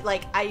who the,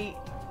 like, I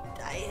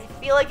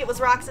feel like it was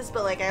Roxas,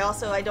 but like,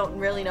 I don't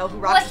really know who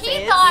Roxas Well, he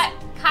is. thought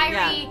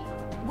Kairi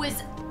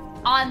was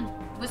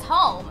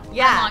home for a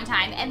Yeah. long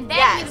time, and then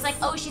Yes. he was like,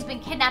 "Oh, she's been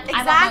kidnapped. I'm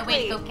on my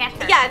way to go get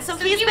her." Yeah, and so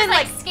he's he been was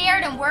like,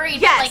 scared and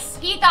worried. Yes.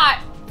 But, like he thought.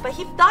 but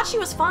he thought she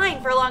was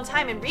fine for a long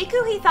time, and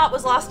Riku he thought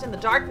was lost in the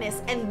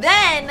darkness, and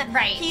then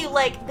he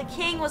like the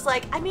king was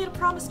like, I made a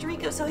promise to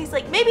Riku, so he's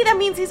like, maybe that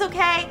means he's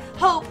okay.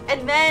 Hope,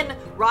 and then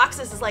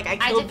Roxas is like, I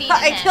defeated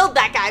him. killed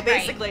that guy Right.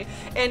 basically,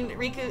 and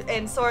Riku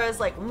and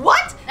Sora's like,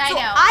 what? I so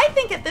know. I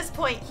think at this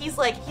point he's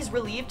like, he's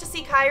relieved to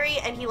see Kairi,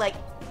 and he like.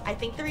 I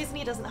think the reason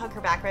he doesn't hug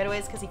her back right away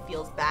is because he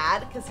feels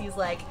bad, because he's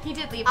like, He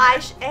did leave her.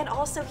 and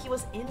also he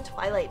was in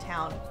Twilight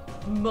Town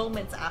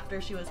moments after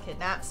she was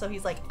kidnapped, so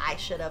he's like, I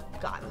should have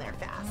gotten there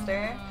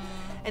faster.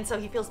 And so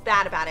he feels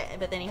bad about it,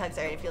 but then he hugs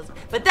her and he feels,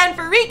 but then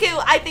for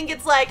Riku, I think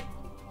it's like,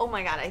 oh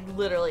my god, I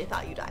literally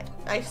thought you died.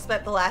 I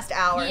spent the last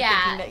hour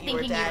thinking that you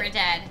were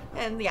dead.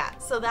 And yeah,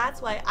 so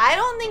that's why I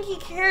don't think he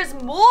cares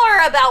more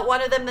about one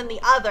of them than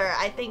the other.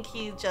 I think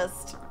he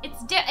just...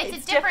 It's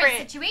a different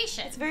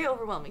situation. It's a very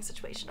overwhelming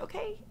situation,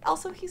 okay?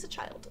 Also, he's a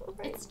child,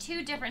 right? It's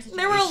two different situations.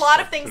 There were a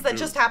lot of things that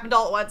just happened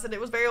all at once, and it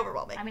was very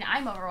overwhelming. I mean,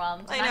 I'm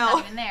overwhelmed. I and know. I'm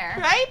not even there.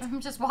 Right? I'm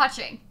just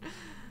watching.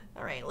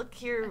 All right, look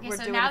here. Okay, we're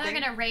so doing now a they're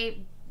thing. gonna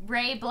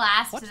ray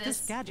blast What's this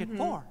this gadget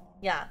for?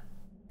 Yeah.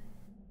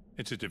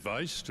 It's a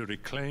device to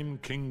reclaim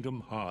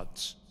Kingdom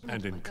Hearts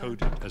and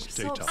encode it as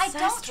data. I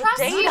don't trust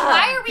you.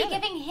 Why are we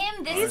giving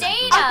him this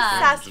data?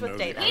 Obsessed with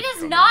data. He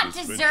does not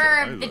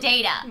deserve the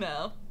data.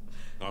 No.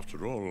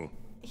 After all,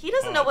 he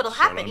doesn't know what'll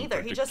happen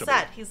either. He just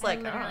said. He's like,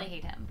 I literally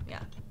hate him.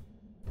 Yeah.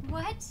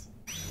 What?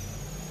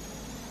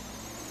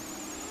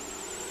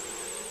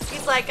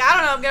 He's like, I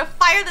don't know, I'm gonna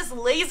fire this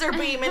laser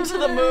beam into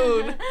the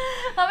moon.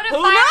 I'm gonna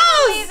Who fire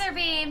knows? the laser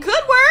beam.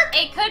 Could work.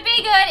 It could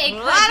be good. It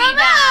could I don't be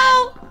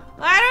bad. know.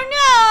 I don't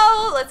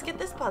know. Let's get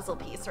this puzzle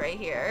piece right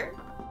here.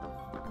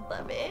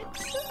 Love it.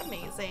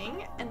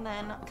 Amazing. And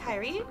then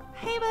Kairi.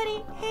 Hey,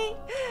 buddy. Hey.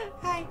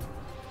 Hi.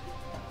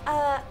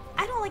 I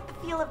don't like the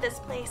feel of this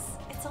place.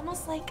 It's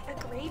almost like a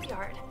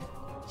graveyard.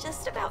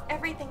 Just about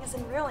everything is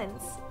in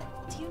ruins.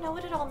 Do you know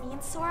what it all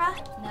means, Sora?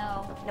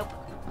 No. Nope.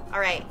 All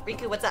right,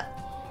 Riku, what's up?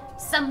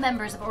 Some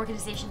members of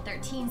Organization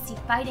 13 see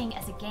fighting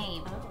as a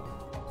game.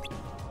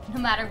 No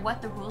matter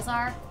what the rules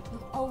are,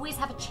 you'll always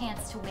have a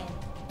chance to win.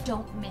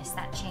 Don't miss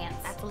that chance.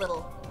 That's a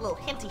little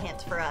hinty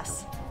hint for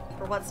us,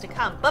 for what's to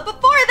come. But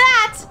before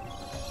that,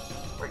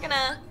 we're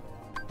gonna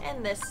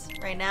end this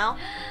right now.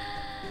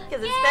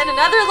 Because it's been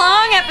another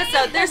long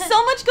episode. There's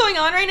so much going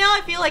on right now,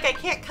 I feel like I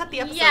can't cut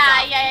the episode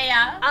off.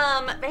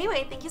 Yeah. But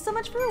anyway, thank you so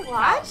much for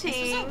watching.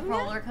 This was a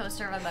roller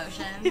coaster of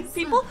emotions.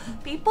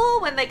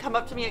 People, when they come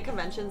up to me at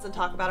conventions and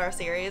talk about our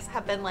series,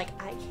 have been like,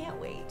 I can't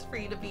wait for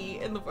you to be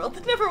in the world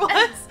that never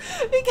was,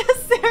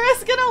 because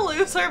Sarah's gonna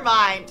lose her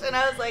mind. And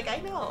I was like,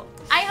 I know.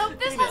 I hope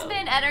this has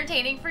been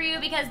entertaining for you,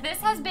 because this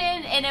has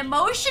been an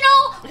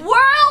emotional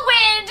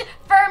whirlwind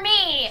for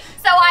me.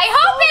 So I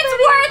hope it's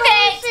worth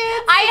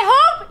it. I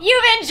hope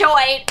you've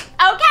enjoyed,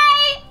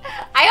 okay?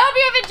 I hope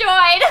you've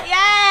enjoyed.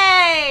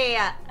 Yay!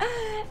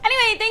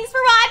 Anyway, thanks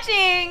for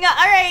watching.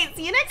 All right,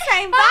 see you next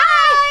time.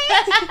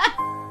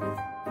 Bye.